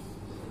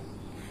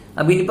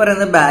 അപ്പൊ ഇനി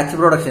പറയുന്നത് ബാച്ച്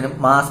പ്രൊഡക്ഷനും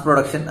മാസ്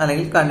പ്രൊഡക്ഷൻ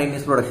അല്ലെങ്കിൽ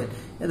continuous production,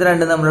 ഇത്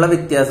രണ്ടും തമ്മിലുള്ള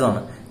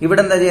വ്യത്യാസമാണ്.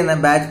 ഇവിടെ എന്താ ചെയ്യുന്നത്?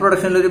 ബാച്ച്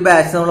പ്രൊഡക്ഷനിൽ ഒരു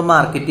ബാച്ച് നമ്മൾ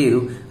മാർക്കറ്റ് ചെയ്തു,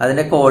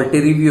 അതിന്റെ ക്വാളിറ്റി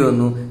റിവ്യൂ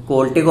വന്നു,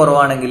 ക്വാളിറ്റി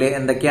കുറവാണെങ്കിൽ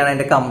എന്തൊക്കെയാണ്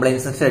അതിന്റെ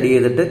കംപ്ലൈൻസ് സ്റ്റഡി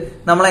ചെയ്തിട്ട്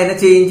നമ്മൾ അതിനെ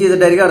ചേഞ്ച്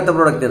ചെയ്തിട്ടായിരിക്കും അടുത്ത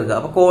പ്രൊഡക്റ്റ് എടുക്കുക.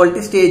 അപ്പൊ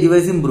ക്വാളിറ്റി സ്റ്റേജ്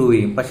വൈസ് ഇംപ്രൂവ്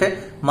ചെയ്യും. പക്ഷെ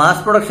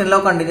മാസ് പ്രൊഡക്ഷനിലോ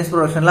കണ്ടിന്യൂസ്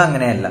പ്രൊഡക്ഷനിലോ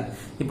അങ്ങനെയല്ല.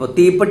 ഇപ്പൊ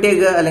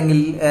തീപ്പെട്ടിയൊക്കെ അല്ലെങ്കിൽ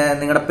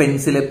നിങ്ങളുടെ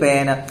പെൻസില്,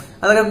 പേന,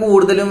 അതൊക്കെ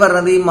കൂടുതലും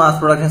വരുന്നത് ഈ മാസ്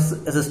പ്രൊഡക്ഷൻ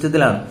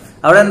സിസ്റ്റത്തിലാണ്.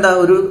 അവിടെ എന്താ?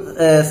 ഒരു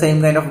സെയിം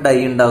കൈൻഡ് ഓഫ് ഡൈ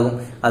ഉണ്ടാകും,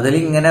 അതിൽ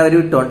ഇങ്ങനെ അവർ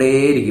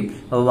ഇട്ടുകൊണ്ടേയിരിക്കും.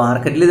 അപ്പൊ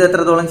മാർക്കറ്റിൽ ഇത്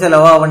എത്രത്തോളം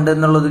ചെലവാവുന്നുണ്ട്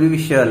എന്നുള്ളതൊരു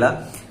വിഷയമല്ല.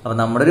 അപ്പൊ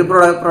നമ്മുടെ ഒരു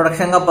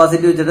പ്രൊഡക്ഷൻ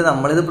കപ്പാസിറ്റി വെച്ചിട്ട്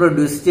നമ്മളിത്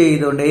പ്രൊഡ്യൂസ്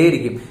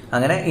ചെയ്തുകൊണ്ടേയിരിക്കും.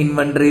 അങ്ങനെ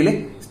ഇൻവെന്ററിയിൽ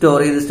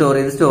സ്റ്റോർ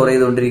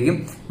ചെയ്തുകൊണ്ടിരിക്കും.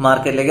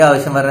 മാർക്കറ്റിലേക്ക്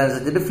ആവശ്യം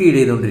വരുന്നതനുസരിച്ചിട്ട് ഫീഡ്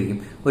ചെയ്തുകൊണ്ടിരിക്കും.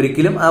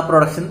 ഒരിക്കലും ആ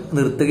പ്രൊഡക്ഷൻ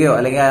നിർത്തുകയോ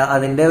അല്ലെങ്കിൽ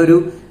അതിന്റെ ഒരു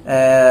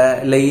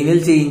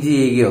ലൈനിൽ ചേഞ്ച്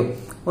ചെയ്യുകയോ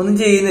ഒന്നും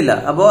ചെയ്യുന്നില്ല.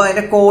 അപ്പോൾ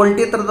അതിന്റെ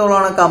ക്വാളിറ്റി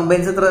എത്രത്തോളമാണ്,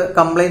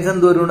 കംപ്ലൈൻസ്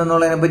എന്തോരം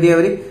ഉണ്ടെന്നുള്ളതിനെ പറ്റി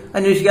അവർ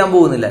അന്വേഷിക്കാൻ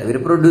പോകുന്നില്ല. ഇവർ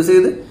പ്രൊഡ്യൂസ്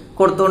ചെയ്ത്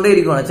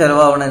കൊടുത്തുകൊണ്ടേയിരിക്കുകയാണ്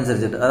ചെലവാവണ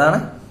അനുസരിച്ചിട്ട്. അതാണ്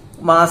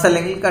മാസ്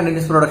അല്ലെങ്കിൽ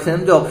കണ്ടിന്യൂസ്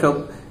പ്രൊഡക്ഷനും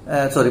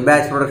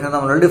ബാച്ച് പ്രൊഡക്ഷനും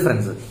തമ്മിലുള്ള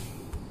ഡിഫറൻസ്.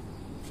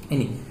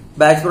 ഇനി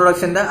ബാച്ച്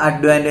പ്രൊഡക്ഷന്റെ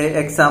അഡ്വാൻറ്റേജ്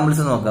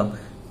എക്സാമ്പിൾസ് നോക്കാം.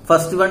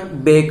 First one,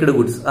 baked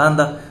goods.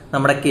 അതെന്താ?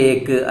 നമ്മുടെ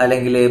കേക്ക്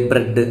അല്ലെങ്കിൽ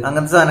ബ്രെഡ്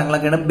അങ്ങനത്തെ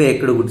സാധനങ്ങളൊക്കെയാണ്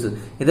ബേക്ക്ഡ് ഗുഡ്സ്.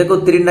 ഇതൊക്കെ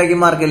ഒത്തിരി ഉണ്ടാക്കി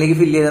മാർക്കറ്റിലേക്ക്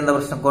ഫില്ല് ചെയ്ത എന്താ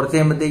പ്രശ്നം? കുറച്ച്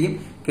കഴിയുമ്പോഴത്തേക്കും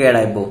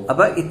കേടായി പോകും.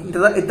 അപ്പൊ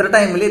ഇത്ര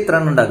ടൈമിൽ ഇത്ര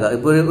എണ്ണം ഉണ്ടാക്കുക.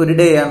 ഇപ്പൊ ഒരു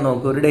ഡേ ആണ്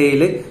നോക്കുക, ഒരു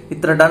ഡേയിൽ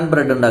ഇത്ര ടൺ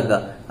ബ്രെഡ് ഉണ്ടാക്കുക,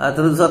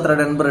 അത്ര ദിവസം അത്ര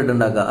ടൺ ബ്രെഡ്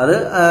ഉണ്ടാക്കുക. അത്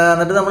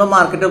എന്നിട്ട് നമ്മൾ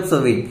മാർക്കറ്റ്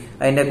ഒബ്സർവ് ചെയ്യും.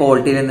 അതിന്റെ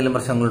ക്വാളിറ്റിയിൽ എന്തെങ്കിലും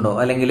പ്രശ്നങ്ങളുണ്ടോ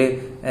അല്ലെങ്കിൽ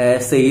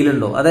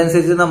സെയിലുണ്ടോ,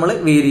 അതനുസരിച്ച് നമ്മൾ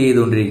വേരി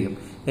ചെയ്തുകൊണ്ടിരിക്കും.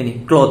 ഇനി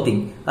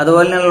ക്ലോത്തിങ്,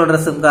 അതുപോലെ തന്നെയുള്ള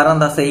ഡ്രസ്സും. കാരണം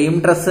എന്താ? സെയിം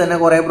ഡ്രസ്സ് തന്നെ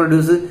കുറെ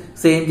പ്രൊഡ്യൂസ്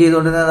സെയിം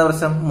ചെയ്തുകൊണ്ടിരുന്ന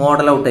പ്രശ്നം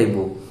മോഡൽ ഔട്ടായി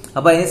പോകും.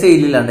 അപ്പൊ അതിന്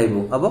സെയിലില്ലാണ്ടായി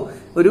പോകും. അപ്പൊ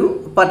ഒരു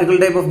പർട്ടിക്കുലർ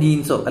ടൈപ്പ് ഓഫ്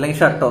ജീൻസോ അല്ലെങ്കിൽ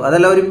ഷർട്ടോ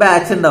അതെല്ലാം ഒരു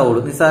ബാച്ച്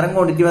ഉണ്ടാവുള്ളൂ, നിസ്സാരം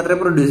ക്വാണ്ടിറ്റി മാത്രമേ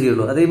പ്രൊഡ്യൂസ്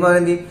ചെയ്യുള്ളൂ. അതേപോലെ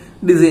എന്ത് ചെയ്യും?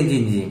 ഡിസൈൻ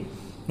ചേഞ്ച് ചെയ്യും.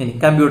 ഇനി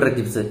കമ്പ്യൂട്ടർ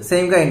ചിപ്സ്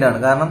സെയിം കൈൻഡ് ആണ്.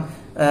 കാരണം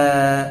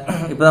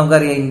ഇപ്പൊ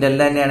നമുക്കറിയാം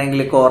ഇന്റലിന്റെ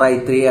തന്നെയാണെങ്കിൽ core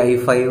i3,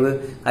 i5,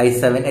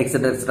 i7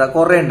 etcetera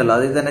കുറെ ഉണ്ടല്ലോ.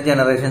 അതിൽ തന്നെ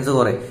ജനറേഷൻസ്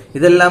കുറെ.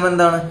 ഇതെല്ലാം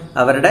എന്താണ്?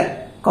 അവരുടെ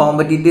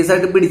കോമ്പറ്റീറ്റീവ്സ്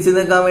ആയിട്ട് പിടിച്ചു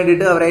നിൽക്കാൻ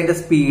വേണ്ടിയിട്ട് അവരതിന്റെ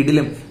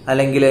സ്പീഡിലും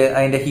അല്ലെങ്കിൽ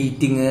അതിന്റെ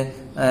ഹീറ്റിംഗ്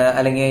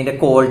അല്ലെങ്കിൽ അതിന്റെ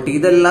ക്വാളിറ്റി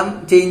ഇതെല്ലാം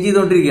ചേഞ്ച്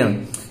ചെയ്തുകൊണ്ടിരിക്കുകയാണ്.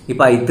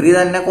 ഇപ്പൊ i3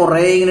 തന്നെ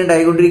കുറെ ഇങ്ങനെ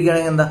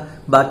ഉണ്ടായിക്കൊണ്ടിരിക്കുകയാണെങ്കിൽ എന്താ?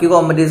 ബാക്കി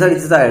കോമ്പറ്റീറ്റീവ്സ്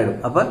അടിച്ച് താഴെയിടും.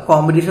 അപ്പൊ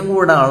കോമ്പറ്റീഷൻ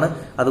കൂടാണ്.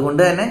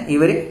 അതുകൊണ്ട് തന്നെ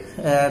ഇവര്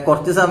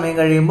കുറച്ച് സമയം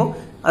കഴിയുമ്പോൾ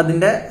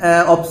അതിന്റെ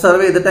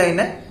ഒബ്സർവ് ചെയ്തിട്ട്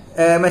അതിനെ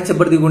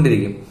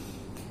മെച്ചപ്പെടുത്തിക്കൊണ്ടിരിക്കും.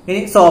 ഇനി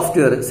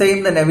സോഫ്റ്റ്വെയർ സെയിം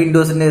തന്നെ.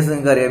 വിൻഡോസിന്റെ കേസ്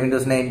നിങ്ങൾക്ക് അറിയാം.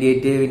 വിൻഡോസ്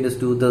 98, വിൻഡോസ്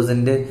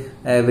 2000,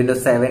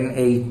 വിൻഡോസ് 7,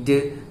 8,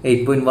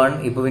 8.1,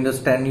 ഇപ്പൊ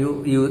വിൻഡോസ് 10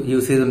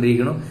 യൂസ്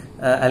ചെയ്തുകൊണ്ടിരിക്കുന്നു.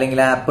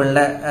 അല്ലെങ്കിൽ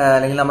ആപ്പിളിന്റെ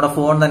അല്ലെങ്കിൽ നമ്മുടെ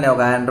ഫോൺ തന്നെ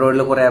നോക്കാം,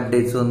 ആൻഡ്രോയിഡിൽ കുറെ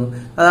അപ്ഡേറ്റ്സ് വന്നു.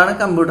 അതാണ്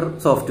കമ്പ്യൂട്ടർ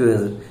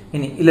സോഫ്റ്റ്വെയർസ്.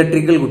 ഇനി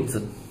ഇലക്ട്രിക്കൽ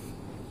ഗുഡ്സ്.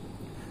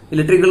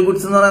 ഇലക്ട്രിക്കൽ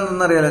ഗുഡ്സ് എന്ന്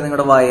പറയുന്നത് അറിയാലോ,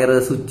 നിങ്ങളുടെ വയർ,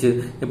 സ്വിച്ച്.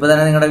 ഇപ്പൊ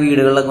തന്നെ നിങ്ങളുടെ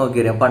വീടുകളിലൊക്കെ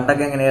നോക്കിയാൽ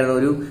പണ്ടൊക്കെ എങ്ങനെയായിരുന്നു,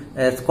 ഒരു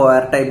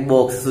സ്ക്വയർ ടൈപ്പ്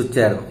ബോക്സ് സ്വിച്ച്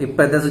ആയിരുന്നു.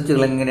 ഇപ്പോഴത്തെ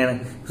സ്വിച്ചുകൾ എങ്ങനെയാണ്,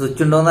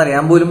 സ്വിച്ച് ഉണ്ടോ എന്ന്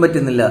അറിയാൻ പോലും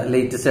പറ്റുന്നില്ല.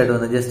 ലേറ്റസ്റ്റ് ആയിട്ട്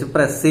വന്നത് ജസ്റ്റ്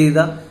പ്രസ് ചെയ്ത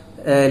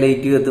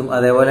ലൈറ്റ് കത്തും,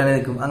 അതേപോലെ തന്നെ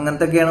നിൽക്കും,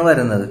 അങ്ങനത്തൊക്കെയാണ്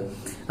വരുന്നത്.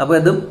 അപ്പൊ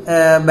ഇതും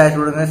ബാച്ച്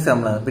പ്രൊഡക്ഷൻ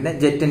എക്സാമ്പിൾ ആണ്. പിന്നെ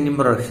ജെറ്റ് എൻജിൻ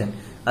പ്രൊഡക്ഷൻ,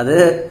 അത്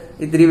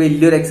ഇത്തിരി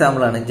വലിയൊരു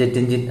എക്സാമ്പിൾ ആണ്. ജെറ്റ്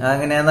എൻജിൻ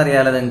അങ്ങനെയാണെന്ന്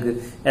അറിയാലോ നിങ്ങൾക്ക്,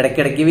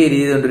 ഇടയ്ക്കിടയ്ക്ക് വേരി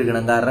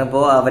ചെയ്തുകൊണ്ടിരിക്കണം. കാരണം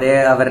ഇപ്പോൾ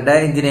അവരുടെ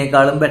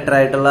എഞ്ചിനേക്കാളും ബെറ്റർ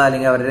ആയിട്ടുള്ള,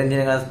 അല്ലെങ്കിൽ അവരുടെ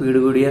എഞ്ചിനേക്കാളും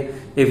സ്പീഡ് കൂടിയ,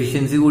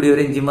 എഫിഷ്യൻസി കൂടിയ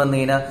ഒരു എഞ്ചിൻ വന്നു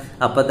കഴിഞ്ഞാൽ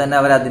അപ്പൊ തന്നെ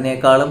അവർ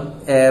അതിനേക്കാളും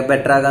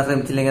ബെറ്റർ ആക്കാൻ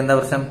ശ്രമിച്ചില്ലെങ്കിൽ എന്താ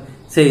പ്രശ്നം,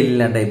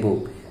 സെയിലില്ലാണ്ടായി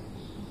പോകും.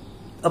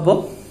 അപ്പോൾ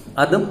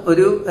അതും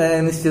ഒരു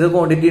നിശ്ചിത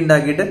ക്വാണ്ടിറ്റി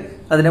ഉണ്ടാക്കിയിട്ട്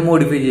അതിനെ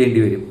മോഡിഫൈ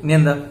ചെയ്യേണ്ടി വരും. ഇനി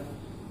എന്താ,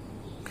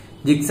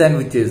 ജിഗ്സ് ആൻഡ്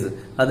ഫിച്ചേഴ്സ്.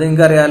 അത്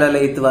നിങ്ങൾക്ക് അറിയാലോ,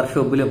 ലെയ്ത്ത്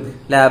വർക്ക്ഷോപ്പിലും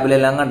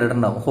ലാബിലെല്ലാം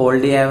കണ്ടിട്ടുണ്ടാവും.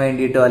 ഹോൾഡ് ചെയ്യാൻ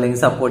വേണ്ടിയിട്ടോ അല്ലെങ്കിൽ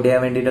സപ്പോർട്ട്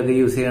ചെയ്യാൻ വേണ്ടിയിട്ടൊക്കെ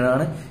യൂസ്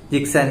ചെയ്യുന്നതാണ്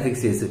ജിഗ്സ് ആൻഡ്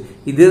ഫിക്സേഴ്സ്.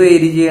 ഇത്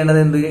വേരി ചെയ്യണത്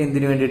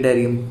എന്തിനു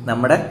വേണ്ടിയിട്ടായിരിക്കും,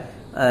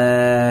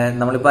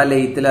 നമ്മളിപ്പോ ആ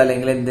ലെയ്ത്തിലോ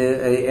അല്ലെങ്കിൽ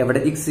എവിടെ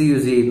ജിഗ്സ്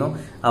യൂസ് ചെയ്യുന്നു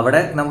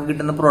അവിടെ നമുക്ക്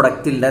കിട്ടുന്ന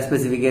പ്രൊഡക്റ്റില്ല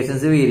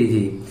സ്പെസിഫിക്കേഷൻസ് വേരി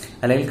ചെയ്യും.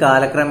 അല്ലെങ്കിൽ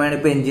കാലക്രമേണ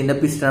ഇപ്പൊ എഞ്ചിന്റെ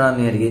പിസ്റ്റൺ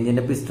ആണെന്ന് വിചാരിക്കും,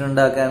 എഞ്ചിന്റെ പിസ്റ്റൺ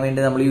ഉണ്ടാക്കാൻ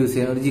വേണ്ടി നമ്മൾ യൂസ്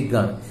ചെയ്യുന്ന ഒരു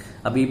ജിഗാണ്.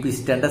 അപ്പൊ ഈ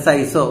പിസ്റ്റന്റെ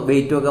സൈസോ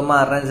വെയിറ്റോ ഒക്കെ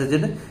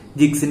മാറുന്നതനുസരിച്ചിട്ട്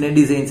ജിഗ്സിന്റെ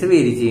ഡിസൈൻസ്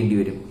വേരി ചെയ്യേണ്ടി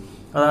വരും.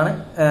 അതാണ്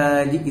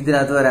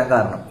ഇതിനകത്ത് വരാൻ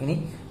കാരണം. ഇനി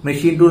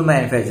machine tool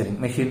manufacturing.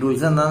 Machine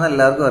tools എന്താണെന്ന്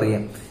എല്ലാവർക്കും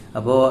അറിയാം.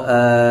 അപ്പോ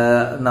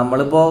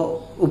നമ്മളിപ്പോ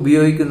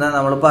ഉപയോഗിക്കുന്ന,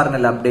 നമ്മൾ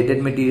പറഞ്ഞല്ലോ,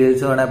 അപ്ഡേറ്റഡ്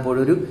മെറ്റീരിയൽസ് വേണം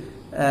എപ്പോഴും ഒരു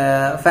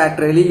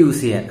ഫാക്ടറിയിൽ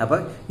യൂസ് ചെയ്യാൻ. അപ്പൊ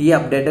ഈ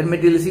അപ്ഡേറ്റഡ്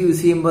മെറ്റീരിയൽസ്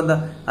യൂസ് ചെയ്യുമ്പോൾ എന്താ,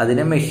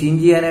 അതിനെ മെഷീൻ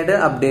ചെയ്യാനായിട്ട്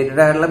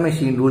അപ്ഡേറ്റഡ് ആയിട്ടുള്ള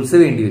മെഷീൻ ടൂൾസ്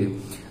വേണ്ടി വരും.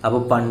 അപ്പൊ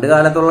പണ്ട്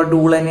കാലത്തുള്ള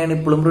ടൂൾ തന്നെയാണ്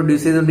ഇപ്പോഴും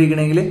പ്രൊഡ്യൂസ്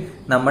ചെയ്തുകൊണ്ടിരിക്കണമെങ്കിൽ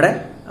നമ്മുടെ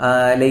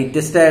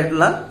ലേറ്റസ്റ്റ്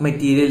ആയിട്ടുള്ള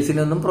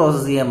മെറ്റീരിയൽസിനൊന്നും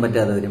പ്രോസസ് ചെയ്യാൻ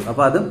പറ്റാതെ വരും.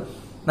 അപ്പൊ അതും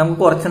നമുക്ക്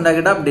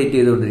കുറച്ചുണ്ടാക്കിയിട്ട് അപ്ഡേറ്റ്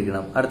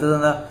ചെയ്തുകൊണ്ടിരിക്കണം. അടുത്തത്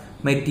എന്താ,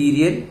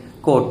 മെറ്റീരിയൽ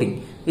കോട്ടിങ്.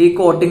 ഈ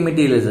കോട്ടിങ്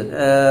മെറ്റീരിയൽസ്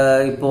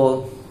ഇപ്പോ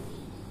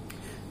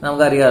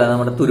നമുക്കറിയാലോ,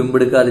 നമ്മുടെ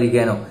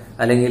തുരുമ്പെടുക്കാതിരിക്കാനോ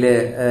അല്ലെങ്കിൽ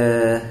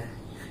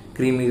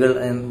ക്രിമികൾ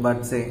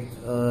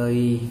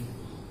ഈ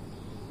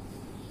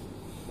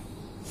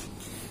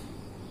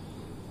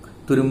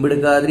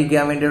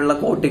തുരുമ്പെടുക്കാതിരിക്കാൻ വേണ്ടിയുള്ള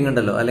കോട്ടിംഗ്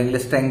ഉണ്ടല്ലോ, അല്ലെങ്കിൽ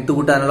സ്ട്രെങ്ത്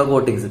കൂട്ടാനുള്ള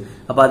കോട്ടിങ്സ്.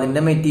 അപ്പൊ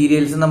അതിന്റെ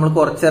മെറ്റീരിയൽസ് നമ്മൾ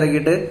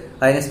കുറച്ചിറക്കിയിട്ട്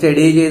അതിനെ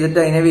സ്റ്റഡി ചെയ്തിട്ട്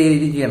അതിനെ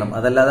വേരി ചെയ്യണം.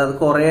 അതല്ലാതെ അത്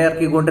കുറെ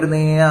ഇറക്കിക്കൊണ്ടിരുന്നു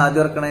കഴിഞ്ഞാൽ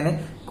ആദ്യം ഇറക്കണതിന്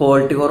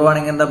ക്വാളിറ്റി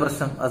കുറവാണെങ്കിൽ എന്താ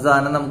പ്രശ്നം, ആ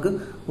സാധനം നമുക്ക്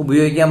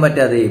ഉപയോഗിക്കാൻ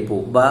പറ്റാതെ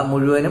പോകും.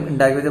 മുഴുവനും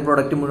ഉണ്ടാക്കി വെച്ച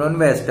പ്രൊഡക്റ്റ് മുഴുവൻ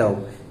വേസ്റ്റ്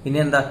ആവും. ഇനി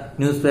എന്താ,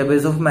 news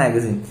papers of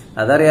magazine.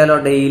 അതറിയാലോ,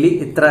 daily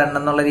ഇത്ര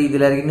എണ്ണം എന്നുള്ള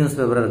രീതിയിലായിരിക്കും ന്യൂസ്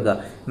പേപ്പർ ഇറക്കുക.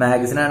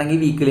 മാഗസിൻ ആണെങ്കിൽ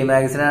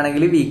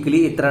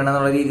വീക്കിലി ഇത്ര എണ്ണം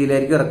എന്നുള്ള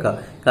രീതിയിലായിരിക്കും ഇറക്കുക.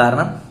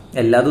 കാരണം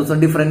എല്ലാ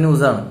ദിവസവും ഡിഫറെന്റ്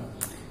ന്യൂസ് ആണ്.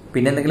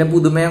 പിന്നെ എന്തെങ്കിലും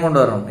പുതുമയെ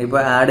കൊണ്ടുവരണം. ഇപ്പൊ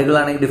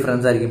ആഡുകളാണെങ്കിൽ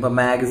ഡിഫറൻസ് ആയിരിക്കും. ഇപ്പൊ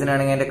മാഗസിൻ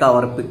ആണെങ്കിൽ അതിന്റെ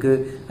കവർ പിക്ക്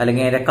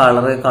അല്ലെങ്കിൽ അതിന്റെ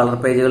കളർ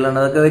പേജുകളാണ്,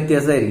 അതൊക്കെ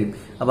വ്യത്യാസമായിരിക്കും.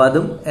 അപ്പൊ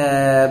അതും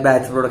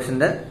ബാച്ച്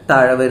പ്രൊഡക്ഷന്റെ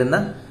താഴെ വരുന്ന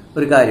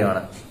ഒരു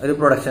കാര്യമാണ്, ഒരു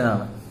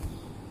പ്രൊഡക്ഷനാണ്.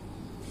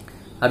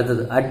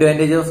 അടുത്തത്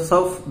advantages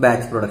of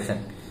batch production.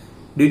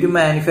 Due to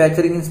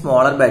manufacturing in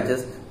smaller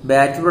batches,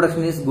 batch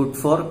production is good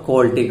for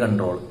quality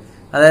control.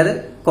 അതായത്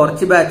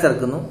കുറച്ച് ബാച്ച്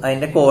ഇറക്കുന്നു,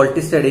 അതിന്റെ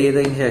ക്വാളിറ്റി സ്റ്റഡി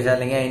ചെയ്തതിന് ശേഷം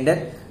അല്ലെങ്കിൽ അതിന്റെ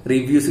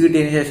റിവ്യൂസ്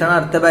കിട്ടിയതിന് ശേഷമാണ്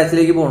അടുത്ത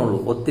ബാച്ചിലേക്ക് പോകുന്നുള്ളൂ.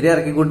 ഒത്തിരി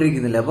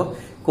ഇറക്കിക്കൊണ്ടിരിക്കുന്നില്ല. അപ്പോൾ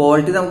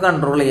ക്വാളിറ്റി നമുക്ക്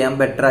കൺട്രോൾ ചെയ്യാം,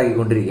 ബെറ്റർ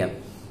ആക്കിക്കൊണ്ടിരിക്കാം.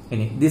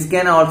 ഇനി this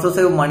can also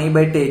save money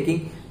by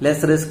taking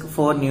less risk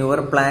for newer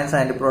plans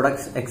and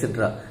products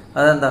etcetera.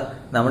 അതെന്താ,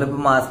 നമ്മളിപ്പോ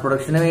മാസ്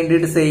പ്രൊഡക്ഷന്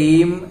വേണ്ടിയിട്ട്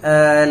സെയിം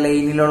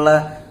ലൈനിലുള്ള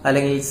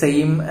അല്ലെങ്കിൽ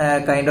സെയിം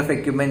കൈൻഡ് ഓഫ്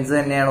എക്യുപ്മെന്റ്സ്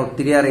തന്നെയാണ്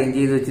ഒത്തിരി അറേഞ്ച്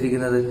ചെയ്ത്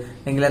വെച്ചിരിക്കുന്നത്.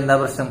 എങ്കിൽ എന്താ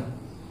പ്രശ്നം,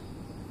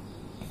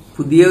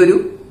 പുതിയൊരു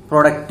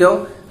പ്രൊഡക്റ്റോ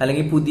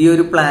അല്ലെങ്കിൽ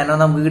പുതിയൊരു പ്ലാനോ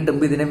നമുക്ക്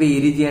കിട്ടുമ്പോൾ ഇതിനെ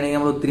വേരി ചെയ്യണമെങ്കിൽ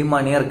നമ്മൾ ഒത്തിരി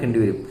മണി ഇറക്കേണ്ടി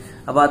വരും.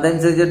 അപ്പൊ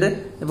അതനുസരിച്ചിട്ട്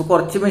ഇപ്പൊ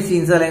കുറച്ച്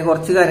മെഷീൻസ് അല്ലെങ്കിൽ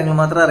കുറച്ച് കാര്യങ്ങൾ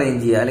മാത്രം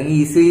അറേഞ്ച് ചെയ്യുക, അല്ലെങ്കിൽ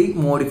ഈസി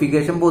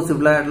മോഡിഫിക്കേഷൻ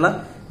പോസിബിൾ ആയിട്ടുള്ള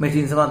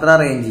മെഷീൻസ് മാത്രം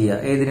അറേഞ്ച് ചെയ്യുക.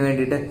 ഏതിനു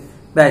വേണ്ടിയിട്ട്,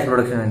 ബാച്ച്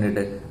പ്രൊഡക്ഷന്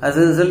വേണ്ടിയിട്ട്. As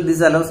A result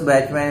this allows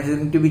batch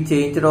manufacturing to be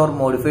changed or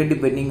modified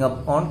depending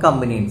on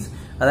companies.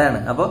 അതാണ്.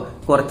 അപ്പോൾ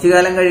കുറച്ചു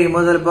കാലം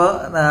കഴിയുമ്പോൾ ചിലപ്പോൾ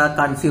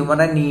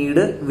കൺസ്യൂമറുടെ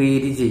നീഡ്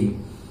വേരി ചെയ്യും.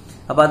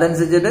 അപ്പൊ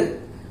അതനുസരിച്ചിട്ട്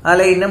ആ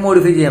ലൈനിനെ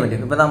മോഡിഫൈ ചെയ്യാൻ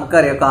പറ്റും. ഇപ്പൊ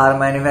നമുക്കറിയാം, കാർ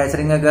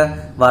മാനുഫാക്ചറിംഗ് ഒക്കെ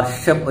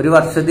ഒരു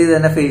വർഷത്തിൽ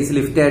തന്നെ ഫേസ്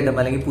ലിഫ്റ്റ് ആയിട്ടും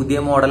അല്ലെങ്കിൽ പുതിയ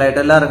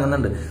മോഡലായിട്ടും എല്ലാം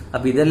ഇറങ്ങുന്നുണ്ട്.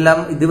 അപ്പൊ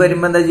ഇത്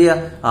വരുമ്പോ എന്താ ചെയ്യുക,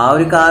 ആ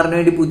ഒരു കാറിന്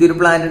വേണ്ടി പുതിയൊരു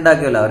പ്ലാന്റ്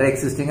ഉണ്ടാക്കിയല്ലോ, അവർ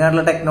എക്സിസ്റ്റിംഗ്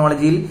ആയിട്ടുള്ള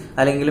ടെക്നോളജിയിൽ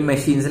അല്ലെങ്കിൽ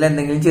മെഷീൻസിൽ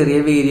എന്തെങ്കിലും ചെറിയ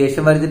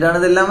വേരിയേഷൻ വരുത്തിയിട്ടാണ്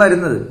ഇതെല്ലാം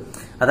വരുന്നത്.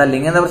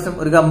 അതല്ലെങ്കിൽ എന്താ പ്രശ്നം,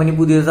 ഒരു കമ്പനി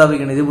പുതിയത്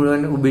സ്ഥാപിക്കണം, ഇത്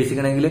മുഴുവൻ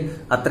ഉപേക്ഷിക്കണമെങ്കിൽ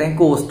അത്രയും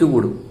കോസ്റ്റ്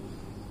കൂടും.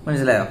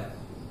 മനസ്സിലായോ?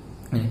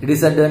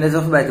 ഡിസഡ്വാൻറ്റേജ്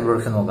ഓഫ് ബാച്ച്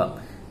പ്രൊഡക്ഷൻ നോക്കാം.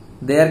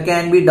 There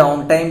can be down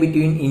time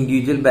between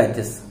individual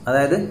batches.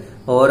 അതായത്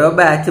ഓരോ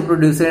ബാച്ച്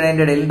പ്രൊഡ്യൂസ്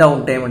ചെയ്യുന്നതിന്റെ ഇടയിൽ ഡൗൺ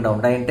ടൈം ഉണ്ടാവും.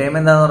 ഡൗൺ ടൈം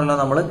എന്താന്ന് പറഞ്ഞാൽ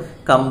നമ്മൾ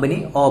കമ്പനി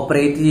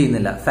ഓപ്പറേറ്റ്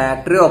ചെയ്യുന്നില്ല,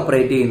 ഫാക്ടറി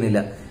ഓപ്പറേറ്റ് ചെയ്യുന്നില്ല.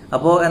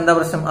 അപ്പോൾ എന്താ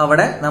പ്രശ്നം,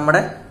 അവിടെ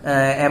നമ്മുടെ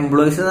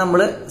എംപ്ലോയീസ്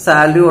നമ്മൾ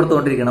സാലറി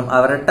കൊടുത്തുകൊണ്ടിരിക്കണം,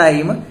 അവരുടെ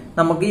ടൈം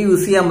നമുക്ക്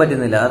യൂസ് ചെയ്യാൻ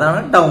പറ്റുന്നില്ല.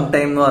 അതാണ് ഡൗൺ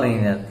ടൈം എന്ന്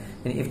പറയുന്നത്.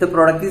 If the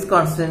product is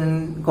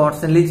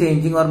constantly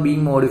changing or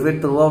being modified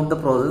through out the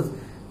process,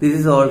 this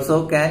is also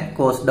can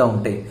cost down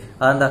time.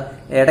 അതെന്താ,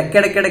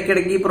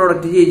 ഇടയ്ക്കിടയ്ക്ക് ഈ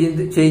പ്രോഡക്റ്റ്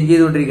ചേഞ്ച്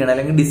ചെയ്തുകൊണ്ടിരിക്കണം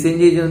അല്ലെങ്കിൽ ഡിസൈൻ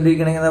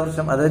ചെയ്തുകൊണ്ടിരിക്കണമെങ്കിൽ എന്താ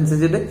പ്രശ്നം,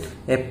 അതനുസരിച്ചിട്ട്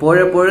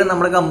എപ്പോഴെപ്പോഴും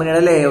നമ്മുടെ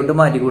കമ്പനിയുടെ ലേ ഔട്ട്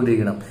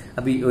മാറ്റിക്കൊണ്ടിരിക്കണം.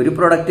 അപ്പൊ ഈ ഒരു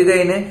പ്രൊഡക്റ്റ്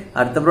കഴിഞ്ഞ്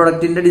അടുത്ത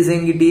പ്രൊഡക്റ്റിന്റെ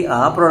ഡിസൈൻ കിട്ടി,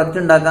 ആ പ്രൊഡക്റ്റ്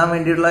ഉണ്ടാക്കാൻ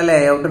വേണ്ടിയിട്ടുള്ള ലേ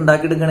ഔട്ട്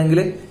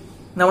ഉണ്ടാക്കിയെടുക്കണമെങ്കിൽ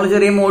നമ്മൾ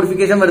ചെറിയ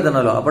മോഡിഫിക്കേഷൻ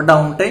വരുത്തണമല്ലോ. അപ്പൊ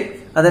ഡൗൺ ടൈം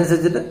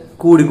അതനുസരിച്ചിട്ട്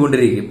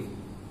കൂടിക്കൊണ്ടിരിക്കും.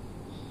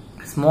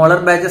 Smaller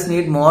batches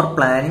need more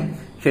planning,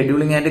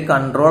 scheduling and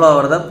control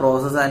over the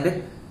process and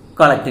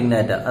collecting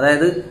data.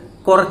 അതായത്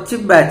കുറച്ച്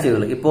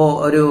ബാച്ചുകൾ ഇപ്പോൾ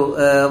ഒരു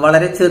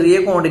വളരെ ചെറിയ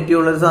ക്വാണ്ടിറ്റി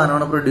ഉള്ള ഒരു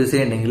സാധനമാണ് പ്രൊഡ്യൂസ്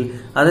ചെയ്യണമെങ്കിൽ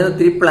അതിന്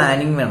ഒത്തിരി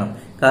പ്ലാനിങ് വേണം.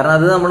 കാരണം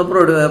അത് നമ്മൾ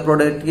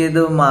പ്രൊഡക്റ്റ്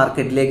ചെയ്ത്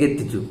മാർക്കറ്റിലേക്ക്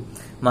എത്തിച്ചു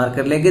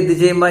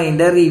കഴിയുമ്പോൾ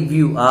അതിന്റെ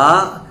റിവ്യൂ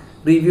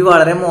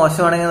വളരെ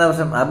മോശമാണെങ്കിൽ എന്താ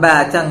പ്രശ്നം, ആ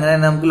ബാച്ച് അങ്ങനെ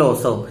തന്നെ നമുക്ക്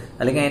ലോസ് ആവും.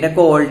 അല്ലെങ്കിൽ അതിന്റെ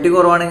ക്വാളിറ്റി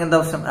കുറവാണെങ്കിൽ എന്താ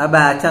പ്രശ്നം, ആ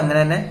ബാച്ച് അങ്ങനെ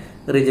തന്നെ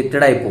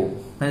റിജക്റ്റഡ് ആയി പോകും.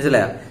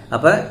 മനസ്സിലായോ?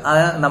 അപ്പൊ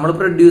നമ്മൾ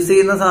പ്രൊഡ്യൂസ്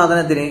ചെയ്യുന്ന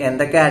സാധനത്തിന്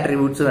എന്തൊക്കെ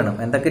ആട്രിബ്യൂട്ട്സ് വേണം,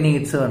 എന്തൊക്കെ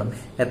നീഡ്സ് വേണം,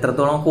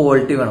 എത്രത്തോളം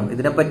ക്വാളിറ്റി വേണം,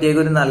 ഇതിനെ പറ്റിയൊക്കെ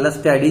ഒരു നല്ല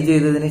സ്റ്റഡി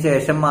ചെയ്തതിന്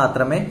ശേഷം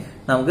മാത്രമേ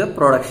നമുക്ക്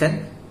പ്രൊഡക്ഷൻ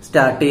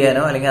സ്റ്റാർട്ട്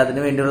ചെയ്യാനോ അല്ലെങ്കിൽ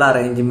അതിനു വേണ്ടിയുള്ള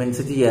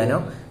അറേഞ്ച്മെന്റ്സ് ചെയ്യാനോ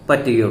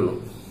പറ്റുകയുള്ളൂ.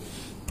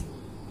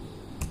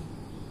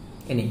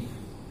 ഇനി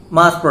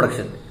മാസ്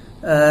പ്രൊഡക്ഷൻ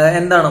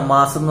എന്താണ്?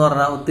 മാസ് എന്ന്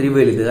പറഞ്ഞാൽ ഒത്തിരി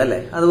വലുത് അല്ലെ?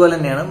 അതുപോലെ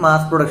തന്നെയാണ്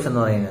മാസ് പ്രൊഡക്ഷൻ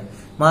എന്ന് പറയുന്നത്.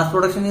 Mass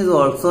production is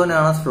also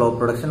known as flow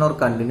production or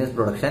continuous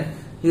production.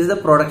 Is the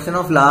production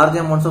of large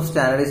amounts of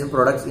standardized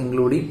products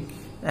including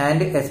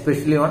and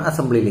especially on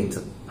assembly lines.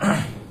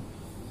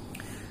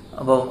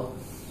 അപ്പോൾ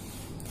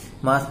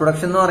മാസ്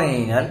പ്രൊഡക്ഷൻ എന്ന് പറഞ്ഞു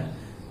കഴിഞ്ഞാൽ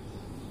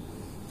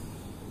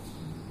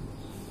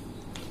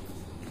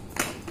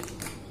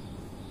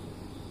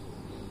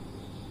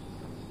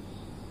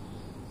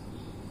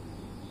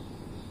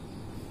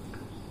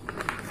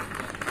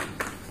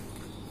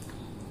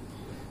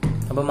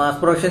അപ്പൊ മാസ്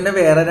പ്രൊഡക്ഷന്റെ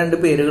വേറെ രണ്ട്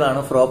പേരുകളാണ്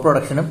ഫ്ലോ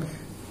പ്രൊഡക്ഷനും.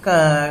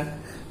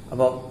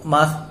 അപ്പോൾ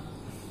മാസ്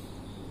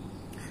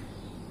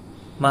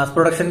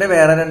പ്രൊഡക്ഷന്റെ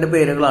വേറെ രണ്ട്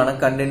പേരുകളാണ്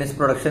കണ്ടിന്യൂസ്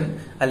പ്രൊഡക്ഷൻ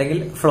അല്ലെങ്കിൽ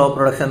ഫ്ലോ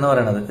പ്രൊഡക്ഷൻ എന്ന്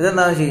പറയുന്നത്.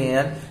 ഇതെന്താണെന്ന് വെച്ച്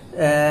കഴിഞ്ഞാൽ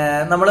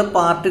നമ്മൾ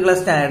പാർട്ടുകളെ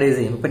സ്റ്റാൻഡർഡൈസ്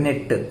ചെയ്യും. ഇപ്പൊ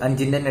നെറ്റ്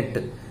 5ന്റെ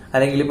നെറ്റ്,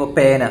 അല്ലെങ്കിൽ ഇപ്പൊ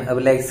പേന,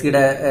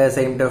 ലെക്സിയുടെ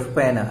സെയിം ടൈപ്പ്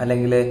പേന,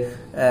 അല്ലെങ്കിൽ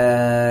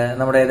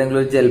നമ്മുടെ ഏതെങ്കിലും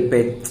ഒരു ജെൽ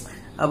പെൻ.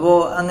 അപ്പോ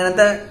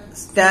അങ്ങനത്തെ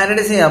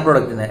സ്റ്റാൻഡർഡൈസ് ചെയ്യാം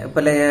പ്രൊഡക്റ്റിനെ.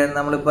 ഇപ്പൊ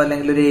നമ്മളിപ്പോ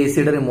അല്ലെങ്കിൽ ഒരു AC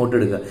യുടെ റിമോട്ട്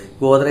എടുക്കുക,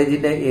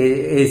 ഗോദ്രേജിന്റെ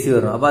AC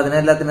വരണം. അപ്പൊ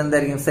അതിനെല്ലാത്തിനും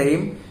എന്തായിരിക്കും,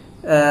 same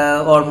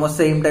almost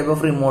same type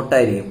of remote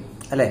ആയിരിക്കും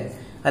അല്ലെ?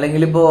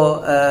 അല്ലെങ്കിൽ ഇപ്പോ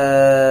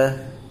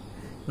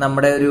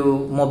നമ്മുടെ ഒരു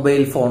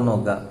മൊബൈൽ ഫോൺ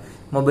നോക്കുക,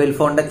 മൊബൈൽ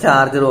ഫോണിന്റെ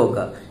ചാർജർ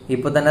നോക്കുക.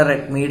 ഇപ്പൊ തന്നെ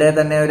റെഡ്മിയുടെ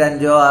തന്നെ ഒരു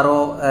 5-6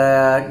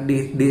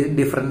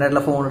 ഡിഫറെന്റ്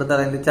ആയിട്ടുള്ള ഫോൺ എടുത്താൽ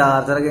അതിന്റെ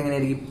ചാർജറൊക്കെ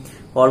എങ്ങനെയായിരിക്കും,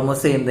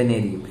 ഓൾമോസ്റ്റ് സെയിം തന്നെ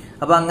ആയിരിക്കും.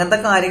 അപ്പൊ അങ്ങനത്തെ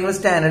കാര്യങ്ങൾ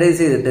സ്റ്റാൻഡർഡൈസ്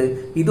ചെയ്തിട്ട്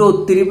ഇത്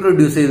ഒത്തിരി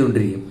പ്രൊഡ്യൂസ്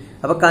ചെയ്തുകൊണ്ടിരിക്കും.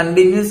 അപ്പൊ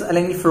കണ്ടിന്യൂസ്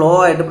അല്ലെങ്കിൽ ഫ്ലോ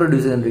ആയിട്ട്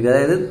പ്രൊഡ്യൂസ് ചെയ്തുകൊണ്ടിരിക്കും.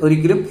 അതായത്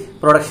ഒരിക്കലും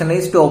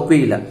പ്രൊഡക്ഷനിൽ സ്റ്റോപ്പ്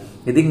ചെയ്യില്ല.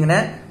 ഇതിങ്ങനെ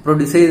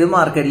പ്രൊഡ്യൂസ് ചെയ്ത്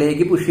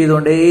മാർക്കറ്റിലേക്ക് പുഷ്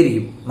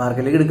ചെയ്തുകൊണ്ടേയിരിക്കും.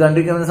 മാർക്കറ്റിലേക്ക്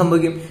എടുക്കാണ്ടിരിക്കുമ്പോൾ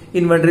സംഭവിക്കും,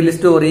 ഇൻവെന്ററിയിൽ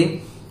സ്റ്റോർ ചെയ്യും.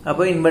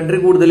 അപ്പൊ ഇൻവെന്ററി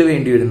കൂടുതൽ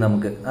വേണ്ടി വരും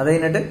നമുക്ക്. അത്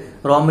കഴിഞ്ഞിട്ട്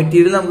റോ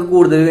മെറ്റീരിയൽ നമുക്ക്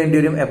കൂടുതൽ വേണ്ടി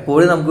വരും,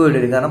 എപ്പോഴും നമുക്ക് വേണ്ടി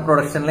വരും. കാരണം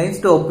പ്രൊഡക്ഷൻ ലൈൻ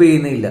സ്റ്റോപ്പ്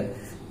ചെയ്യുന്നില്ല.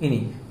 ഇനി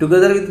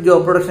together with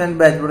job production and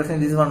batch production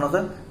is one of the,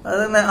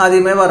 അത്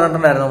ആദ്യമേ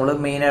പറഞ്ഞിട്ടുണ്ടായിരുന്നു നമ്മൾ.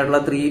 മെയിൻ ആയിട്ടുള്ള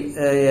 3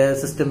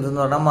 സിസ്റ്റംസ്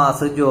എന്ന് പറഞ്ഞാൽ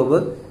mass, job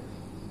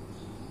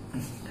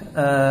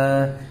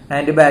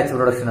and batch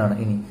production ആണ്.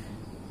 ഇനി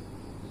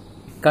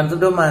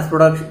concept of mass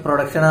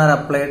production are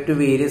applied to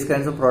various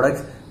kinds of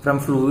products from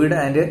fluid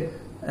and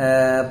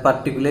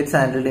particulates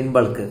handled in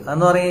bulk.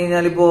 എന്ന് പറഞ്ഞു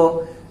കഴിഞ്ഞാൽ ഇപ്പോ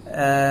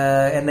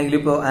എന്തെങ്കിലും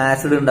ഇപ്പോ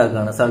ആസിഡ്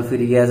ഉണ്ടാക്കുകയാണ്,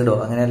 സൾഫ്യൂരിക് ആസിഡോ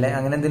അങ്ങനെ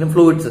എന്തെങ്കിലും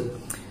ഫ്ലൂയിഡ്സ്.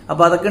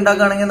 അപ്പൊ അതൊക്കെ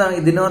ഉണ്ടാക്കുകയാണെങ്കിൽ എന്താണ്,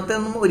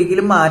 ഇതിനകത്തൊന്നും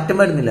ഒരിക്കലും മാറ്റം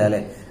വരുന്നില്ല അല്ലെ?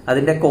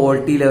 അതിന്റെ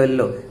ക്വാളിറ്റി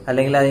ലെവലിലോ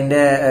അല്ലെങ്കിൽ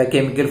അതിന്റെ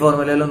കെമിക്കൽ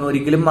ഫോർമുലയിലോ ഒന്നും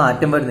ഒരിക്കലും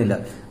മാറ്റം വരുന്നില്ല.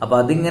 അപ്പൊ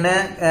അതിങ്ങനെ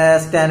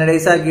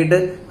സ്റ്റാൻഡർഡൈസ് ആക്കിയിട്ട്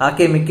ആ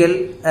കെമിക്കൽ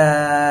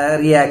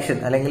റിയാക്ഷൻ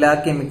അല്ലെങ്കിൽ ആ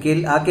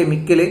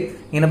കെമിക്കൽ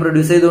ഇങ്ങനെ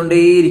പ്രൊഡ്യൂസ്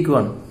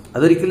ചെയ്തുകൊണ്ടേയിരിക്കുവാണ്.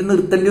 അതൊരിക്കലും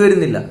നിർത്തേണ്ടി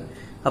വരുന്നില്ല.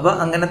 അപ്പൊ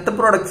അങ്ങനത്തെ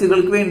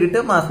പ്രൊഡക്ട്സുകൾക്ക്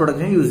വേണ്ടിയിട്ട് മാസ്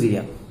പ്രൊഡക്ഷൻ യൂസ്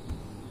ചെയ്യാം.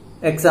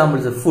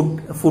 എക്സാമ്പിൾസ്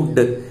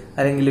ഫുഡ്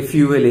അല്ലെങ്കിൽ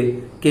fuel,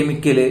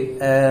 chemical,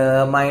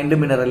 mind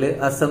mineral,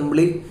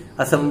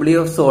 assembly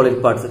of solid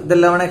parts,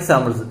 ഇതെല്ലാമാണ്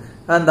എക്സാമ്പിൾസ്.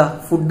 അതെന്താ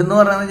ഫുഡ് എന്ന്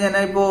പറയുന്നത്? ഞാൻ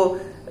ഇപ്പോ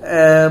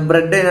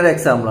ബ്രെഡ് അതിനൊരു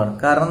എക്സാമ്പിൾ ആണ്.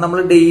 കാരണം നമ്മൾ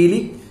ഡെയിലി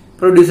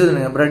പ്രൊഡ്യൂസ്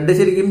ചെയ്തിട്ടുണ്ട്. ബ്രെഡ്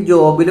ശരിക്കും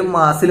ജോബിലും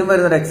മാസിലും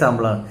വരുന്ന ഒരു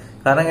എക്സാമ്പിൾ ആണ്.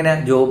 കാരണം എങ്ങനെയാ,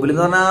 ജോബിൽ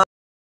എന്ന് പറഞ്ഞാൽ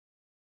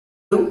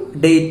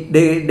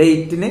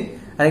ഡേറ്റിന്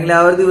അല്ലെങ്കിൽ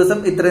ആ ഒരു ദിവസം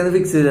ഇത്രയെന്ന്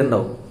ഫിക്സ്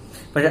ചെയ്തിട്ടുണ്ടാവും.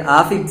 പക്ഷെ ആ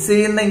ഫിക്സ്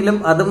ചെയ്യുന്നെങ്കിലും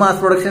അത് മാസ്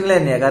പ്രൊഡക്ഷനിൽ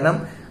തന്നെയാണ്. കാരണം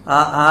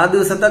ആ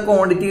ദിവസത്തെ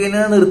ക്വാണ്ടിറ്റി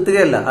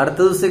നിർത്തുകയല്ല, അടുത്ത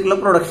ദിവസത്തേക്കുള്ള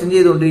പ്രൊഡക്ഷൻ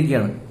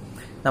ചെയ്തുകൊണ്ടിരിക്കുകയാണ്.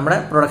 നമ്മുടെ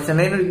പ്രൊഡക്ഷൻ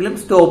ലൈൻ ഒരിക്കലും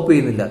സ്റ്റോപ്പ്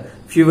ചെയ്യുന്നില്ല.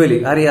 ഫ്യൂവല്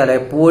അറിയാലോ,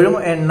 എപ്പോഴും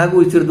എണ്ണ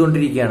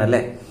കുഴിച്ചെടുത്തുകൊണ്ടിരിക്കുകയാണ്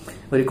അല്ലെ?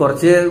 ഒരു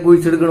കുറച്ച്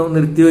കുഴിച്ചെടുക്കണു,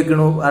 നിർത്തി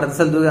വെക്കണു, അടുത്ത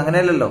സ്ഥലത്ത്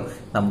അങ്ങനെയല്ലല്ലോ.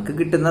 നമുക്ക്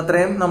കിട്ടുന്ന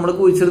അത്രയും നമ്മൾ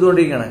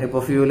കുഴിച്ചെടുത്തുകൊണ്ടിരിക്കുകയാണ്. ഇപ്പൊ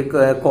ഫ്യൂവല്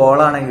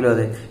കോളാണെങ്കിലും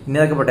അതെ. ഇനി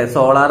അതൊക്കെ പോട്ടെ,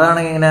 സോളാർ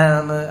ആണെങ്കിൽ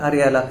എങ്ങനെയാണെന്ന്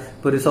അറിയാലോ.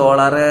 ഇപ്പൊ ഒരു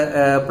സോളാർ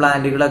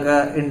പ്ലാന്റുകളൊക്കെ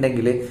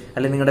ഉണ്ടെങ്കിൽ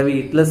അല്ലെങ്കിൽ നിങ്ങളുടെ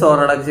വീട്ടിൽ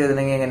സോളാറൊക്കെ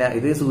ചെയ്തിട്ടുണ്ടെങ്കിൽ എങ്ങനെയാ,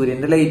 ഇത്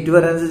സൂര്യന്റെ light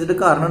വരാനനുസരിച്ചിട്ട്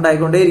current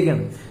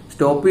ഉണ്ടായിക്കൊണ്ടേയിരിക്കുകയാണ്,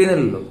 stop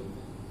ചെയ്യുന്നില്ലല്ലോ.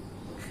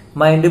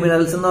 Mind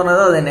minerals എന്ന്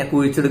പറഞ്ഞത് അത് തന്നെ,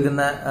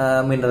 കുഴിച്ചെടുക്കുന്ന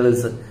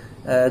മിനറൽസ്,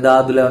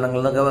 ധാതു ലവണങ്ങൾ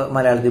എന്നൊക്കെ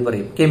മലയാളത്തിൽ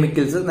പറയും.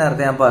 കെമിക്കൽസ്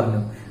നേരത്തെ ഞാൻ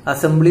പറഞ്ഞു.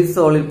 അസംബ്ലി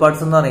സോളിഡ്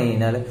പാർട്സ് എന്ന് പറഞ്ഞു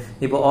കഴിഞ്ഞാൽ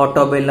ഇപ്പൊ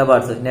ഓട്ടോമൊബൈലിന്റെ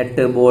പാർട്സ്,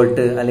 നെറ്റ്,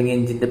 ബോൾട്ട്, അല്ലെങ്കിൽ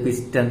എഞ്ചിന്റെ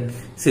പിസ്റ്റൺ,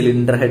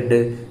 സിലിണ്ടർ ഹെഡ്,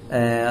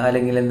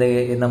 അല്ലെങ്കിൽ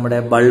നമ്മുടെ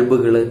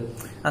ബൾബുകള്,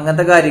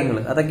 അങ്ങനത്തെ കാര്യങ്ങൾ,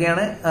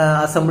 അതൊക്കെയാണ്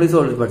അസംബ്ലി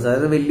സോളിഡ് പാർട്സ്.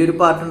 അതായത് വലിയൊരു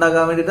പാർട്ട്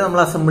ഉണ്ടാക്കാൻ വേണ്ടിയിട്ട്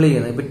നമ്മൾ അസംബിൾ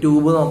ചെയ്യുന്നത്. ഇപ്പൊ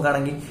ട്യൂബ്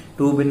നോക്കുകയാണെങ്കിൽ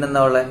ട്യൂബിന്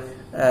എന്താ ഉള്ള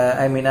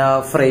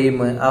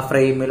ആ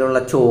ഫ്രെയിമിലുള്ള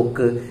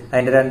ചോക്ക്,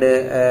 അതിന്റെ 2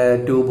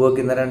 ട്യൂബ്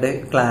വെക്കുന്ന 2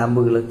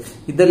 ക്ലാമ്പുകൾ,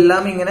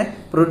 ഇതെല്ലാം ഇങ്ങനെ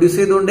പ്രൊഡ്യൂസ്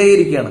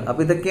ചെയ്തുകൊണ്ടേയിരിക്കുകയാണ്.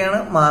 അപ്പൊ ഇതൊക്കെയാണ്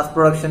മാസ്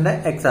പ്രൊഡക്ഷന്റെ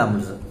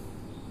എക്സാമ്പിൾസ്.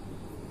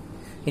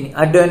 ഇനി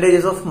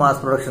അഡ്വാൻറ്റേജസ് ഓഫ് മാസ്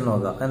പ്രൊഡക്ഷൻ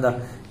നോക്കാം. എന്താ?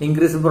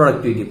 ഇൻക്രീസ്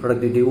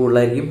പ്രൊഡക്ടിവിറ്റി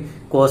കൂടുതലായിരിക്കും,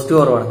 കോസ്റ്റ്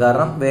കുറവാണ്.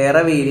 കാരണം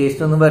വേറെ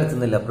വേരിയേഷൻ ഒന്നും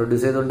വരുത്തുന്നില്ല,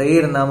 പ്രൊഡ്യൂസ് ചെയ്തുകൊണ്ടേ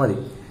ഇരുന്നാൽ മതി.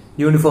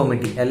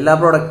 യൂണിഫോമിറ്റി, എല്ലാ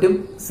പ്രൊഡക്റ്റും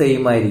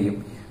സെയിം ആയിരിക്കും.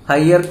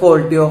 ഹയർ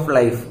ക്വാളിറ്റി ഓഫ്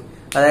ലൈഫ്,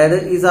 അതായത്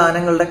ഈ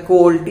സാധനങ്ങളുടെ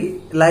ക്വാളിറ്റി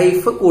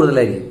ലൈഫ്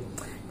കൂടുതലായിരിക്കും.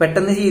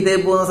 പെട്ടെന്ന്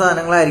ചീത്തയായി പോകുന്ന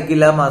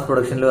സാധനങ്ങളായിരിക്കില്ല മാസ്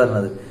പ്രൊഡക്ഷനിൽ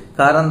വരുന്നത്.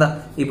 കാരണം എന്താ?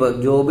 ഇപ്പൊ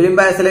ജോബിലും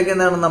ബാസിലൊക്കെ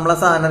എന്താണ്, നമ്മളെ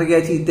സാധനം ഇറക്കിയാ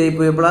ചീത്തയായി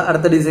പോയപ്പോൾ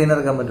അടുത്ത ഡിസൈൻ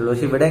ഇറക്കാൻ പറ്റുള്ളൂ.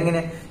 പക്ഷെ ഇവിടെ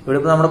എങ്ങനെ? ഇവിടെ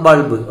ഇപ്പൊ നമ്മുടെ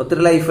ബൾബ്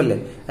ഒത്തിരി ലൈഫ് അല്ലേ,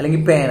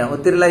 അല്ലെങ്കിൽ പേന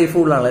ഒത്തിരി ലൈഫ്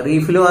കൂടുതലാണ്,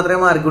 റീഫിൽ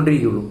മാത്രമേ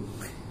മാറിക്കൊണ്ടിരിക്കുള്ളൂ.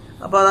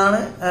 അപ്പൊ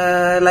അതാണ്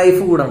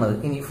ലൈഫ് കൂടണത്.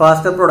 ഇനി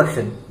ഫാസ്റ്റർ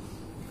പ്രൊഡക്ഷൻ,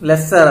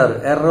 ലെസ്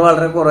എറർ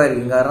വളരെ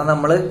കുറവായിരിക്കും. കാരണം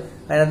നമ്മൾ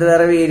അതിനകത്ത്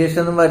വേറെ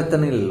വേരിയേഷൻ ഒന്നും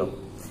വരുത്തണില്ലല്ലോ.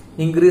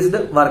 ഇൻക്രീസ്ഡ്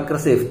വർക്കർ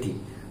സേഫ്റ്റി,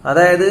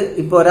 അതായത്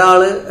ഇപ്പൊ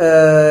ഒരാള്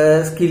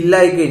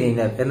സ്കില്ലായി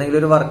കഴിഞ്ഞാൽ എന്തെങ്കിലും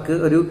ഒരു വർക്ക്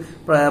ഒരു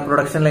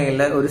പ്രൊഡക്ഷൻ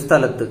ലൈനിലെ ഒരു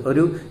സ്ഥലത്ത്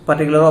ഒരു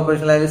പർട്ടിക്കുലർ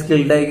ഓപ്പറേഷൻ ലൈനിൽ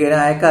സ്കിൽഡ് ആയി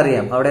കഴിഞ്ഞാൽ അയാൾക്ക്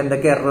അറിയാം അവിടെ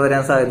എന്തൊക്കെ എറർ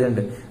വരാൻ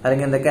സാധ്യതയുണ്ട്,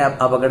 അല്ലെങ്കിൽ എന്തൊക്കെ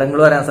അപകടങ്ങൾ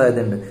വരാൻ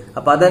സാധ്യതയുണ്ട്.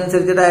 അപ്പൊ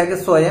അതനുസരിച്ചിട്ട് അയാൾക്ക്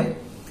സ്വയം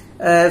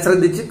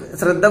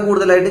ശ്രദ്ധ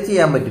കൂടുതലായിട്ട്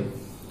ചെയ്യാൻ പറ്റും.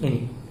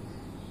 ഇനി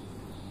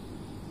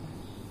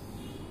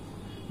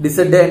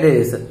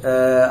ഡിസഡ്വാൻറ്റേജസ്,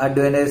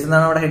 അഡ്വാൻറ്റേജസ്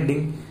എന്നാണ് അവിടെ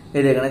ഹെഡിങ്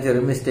എഴുതിയേക്കണ,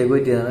 ചെറിയ മിസ്റ്റേക്ക്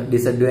പറ്റിയതാണ്.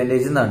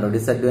 ഡിസഡ്വാൻറ്റേജ് എന്നാണോ,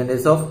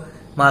 ഡിസഡ്വാൻറ്റേജ് ഓഫ്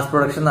മാസ്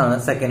പ്രൊഡക്ഷൻ എന്നാണ്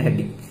സെക്കൻഡ്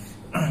ഹെഡിങ്.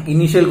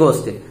 ഇനീഷ്യൽ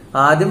കോസ്റ്റ്,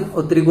 ആദ്യം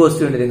ഒത്തിരി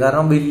കോസ്റ്റ് വേണ്ടി വരും.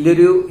 കാരണം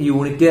വലിയൊരു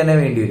യൂണിറ്റ് തന്നെ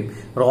വേണ്ടി വരും.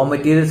 റോ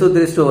മെറ്റീരിയൽസ്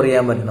ഒത്തിരി സ്റ്റോർ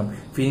ചെയ്യാൻ പറ്റണം,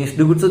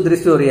 ഫിനിഷ്ഡ് ഗുഡ്സ് ഒത്തിരി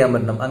സ്റ്റോർ ചെയ്യാൻ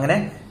പറ്റണം. അങ്ങനെ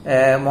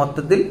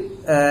മൊത്തത്തിൽ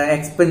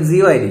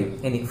എക്സ്പെൻസീവ് ആയിരിക്കും.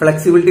 ഇനി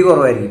ഫ്ലെക്സിബിലിറ്റി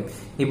കുറവായിരിക്കും.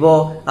 ഇപ്പോ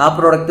ആ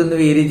പ്രോഡക്റ്റ് ഒന്ന്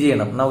വേരി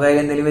ചെയ്യണം, നമുക്ക് അതിൽ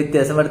എന്തെങ്കിലും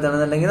വ്യത്യാസം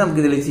വരുത്തണമെന്നുണ്ടെങ്കിൽ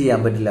നമുക്ക് ഇതിൽ ചെയ്യാൻ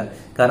പറ്റില്ല.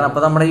 കാരണം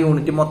അപ്പൊ നമ്മുടെ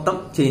യൂണിറ്റ് മൊത്തം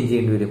ചേഞ്ച്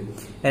ചെയ്യേണ്ടി വരും.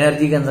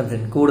 എനർജി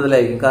കൺസംഷൻ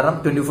കൂടുതലായിരിക്കും. കാരണം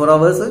 24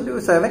 hours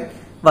 7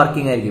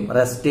 വർക്കിംഗ് ആയിരിക്കും,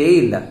 റെസ്റ്റേ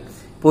ഇല്ല.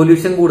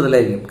 പൊല്യൂഷൻ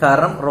കൂടുതലായിരിക്കും.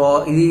 കാരണം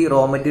ഈ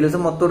റോ മെറ്റീരിയൽസ്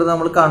മൊത്തം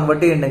നമ്മൾ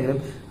കൺവേർട്ട് ചെയ്യണമെങ്കിലും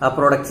ആ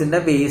പ്രൊഡക്ട്സിന്റെ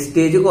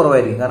വേസ്റ്റേജ്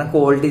കുറവായിരിക്കും. കാരണം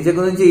ക്വാളിറ്റി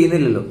ചെക്ക് ഒന്നും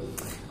ചെയ്യുന്നില്ലല്ലോ.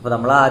 അപ്പൊ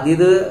നമ്മൾ ആദ്യം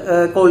ഇത്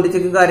ക്വാളിറ്റി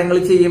ചെക്കും കാര്യങ്ങൾ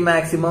ചെയ്യും,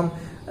 മാക്സിമം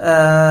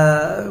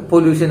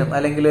പൊല്യൂഷനും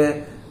അല്ലെങ്കിൽ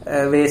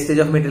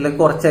വേസ്റ്റേജ് ഓഫ് മെറ്റീരിയൽ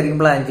കുറച്ചായിരിക്കും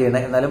പ്ലാൻ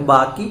ചെയ്യണത്. എന്നാലും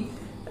ബാക്കി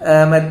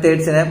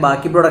മെത്തേഡ്സിനെ,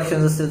 ബാക്കി പ്രൊഡക്ഷൻ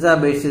സിസ്റ്റംസ്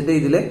അപേക്ഷിച്ചിട്ട്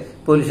ഇതിൽ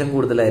പൊല്യൂഷൻ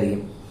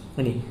കൂടുതലായിരിക്കും.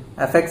 ഇനി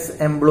അഫക്ട്സ്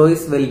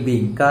എംപ്ലോയീസ്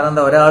വെൽബീയിങ്, കാരണം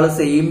എന്താ, ഒരാൾ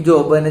സെയിം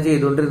ജോബ് തന്നെ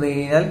ചെയ്തുകൊണ്ടിരുന്നു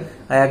കഴിഞ്ഞാൽ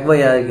അയാൾക്ക്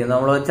വയ്യാതിരിക്കും.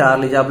 നമ്മൾ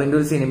ചാർലി ചാപ്ലിന്റെ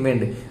ഒരു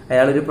സിനിമയുണ്ട്,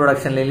 അയാൾ ഒരു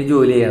പ്രൊഡക്ഷൻ ലൈനിൽ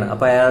ജോലി ചെയ്യണം.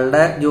 അപ്പൊ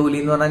അയാളുടെ ജോലി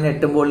എന്ന് പറഞ്ഞാൽ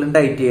നെട്ടും ബോളിലും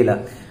ടൈറ്റ് ചെയ്യില്ല.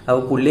 അപ്പൊ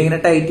പുള്ളി ഇങ്ങനെ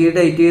ടൈറ്റ്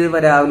ചെയ്ത്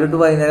രാവിലെ തൊട്ട്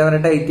വൈകുന്നേരം വരെ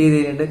ടൈറ്റ് ചെയ്ത്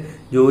കഴിഞ്ഞിട്ട്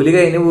ജോലി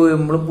കഴിഞ്ഞ്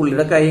പോകുമ്പോഴും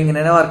പുള്ളിയുടെ കൈ ഇങ്ങനെ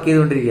തന്നെ വർക്ക്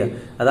ചെയ്തുകൊണ്ടിരിക്കുക.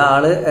 അത്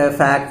ആള്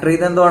ഫാക്ടറി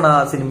എന്തോആണ് ആ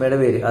സിനിമയുടെ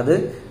പേര്, അത്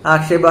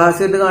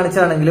ആക്ഷേപഹാസ്യമായിട്ട്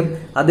കാണിച്ചാണെങ്കിലും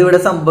അത് ഇവിടെ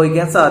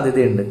സംഭവിക്കാൻ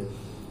സാധ്യതയുണ്ട്.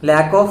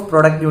 ലാക്ക് ഓഫ്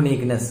പ്രൊഡക്റ്റ്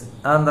യുണീക്നെസ്,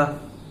 അതെന്താ,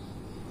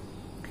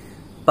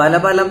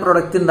 പല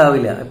പ്രൊഡക്റ്റ്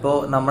ഉണ്ടാവില്ല. ഇപ്പോ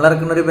നമ്മൾ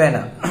ഇറക്കുന്ന ഒരു പേന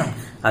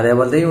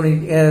അതേപോലത്തെ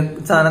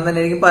സാധനം തന്നെ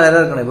ആയിരിക്കും പലരും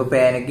ഇറക്കണം. ഇപ്പൊ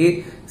പേനയ്ക്ക്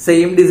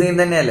സെയിം ഡിസൈൻ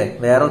തന്നെയല്ലേ,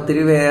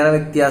 വേറെ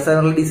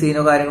വ്യത്യാസമുള്ള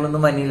ഡിസൈനോ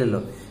കാര്യങ്ങളൊന്നും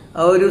വന്നില്ലല്ലോ.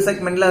 ആ ഒരു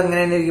സെഗ്മെന്റിൽ അങ്ങനെ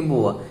തന്നെ ആയിരിക്കും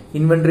പോവുക.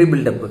 ഇൻവെന്ററി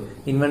ബിൽഡപ്പ്,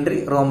 ഇൻവെന്ററി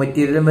റോ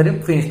മെറ്റീരിയലും വരും,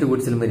 ഫിനിഷ്ഡ്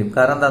ഗുഡ്സിലും വരും.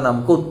 കാരണം എന്താ,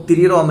 നമുക്ക്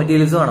ഒത്തിരി റോ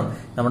മെറ്റീരിയൽസ് വേണം,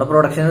 നമ്മുടെ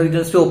പ്രൊഡക്ഷൻ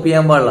ഒരിക്കലും സ്റ്റോപ്പ്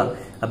ചെയ്യാൻ പാടില്ല.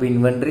 അപ്പൊ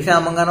ഇൻവെന്ററി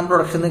ക്ഷാമം കാരണം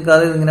പ്രൊഡക്ഷൻ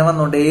നിൽക്കാതെ ഇങ്ങനെ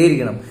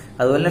വന്നുകൊണ്ടേയിരിക്കണം.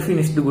 അതുപോലെ തന്നെ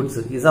ഫിനിഷ്ഡ്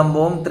ഗുഡ്സ്, ഈ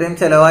സംഭവം ഇത്രയും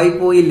ചെലവായി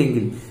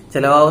പോയില്ലെങ്കിൽ,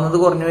 ചെലവാകുന്നത്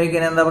കുറഞ്ഞു പോയി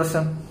കഴിഞ്ഞാൽ എന്താ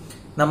പ്രശ്നം,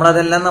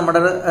 നമ്മളതെല്ലാം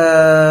നമ്മുടെ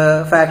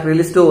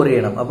ഫാക്ടറിയിൽ സ്റ്റോർ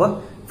ചെയ്യണം. അപ്പൊ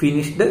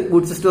ഫിനിഷ്ഡ്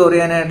ഗുഡ്സ് സ്റ്റോർ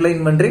ചെയ്യാനായിട്ടുള്ള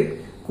ഇൻവെന്ററി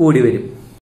കൂടി വരും.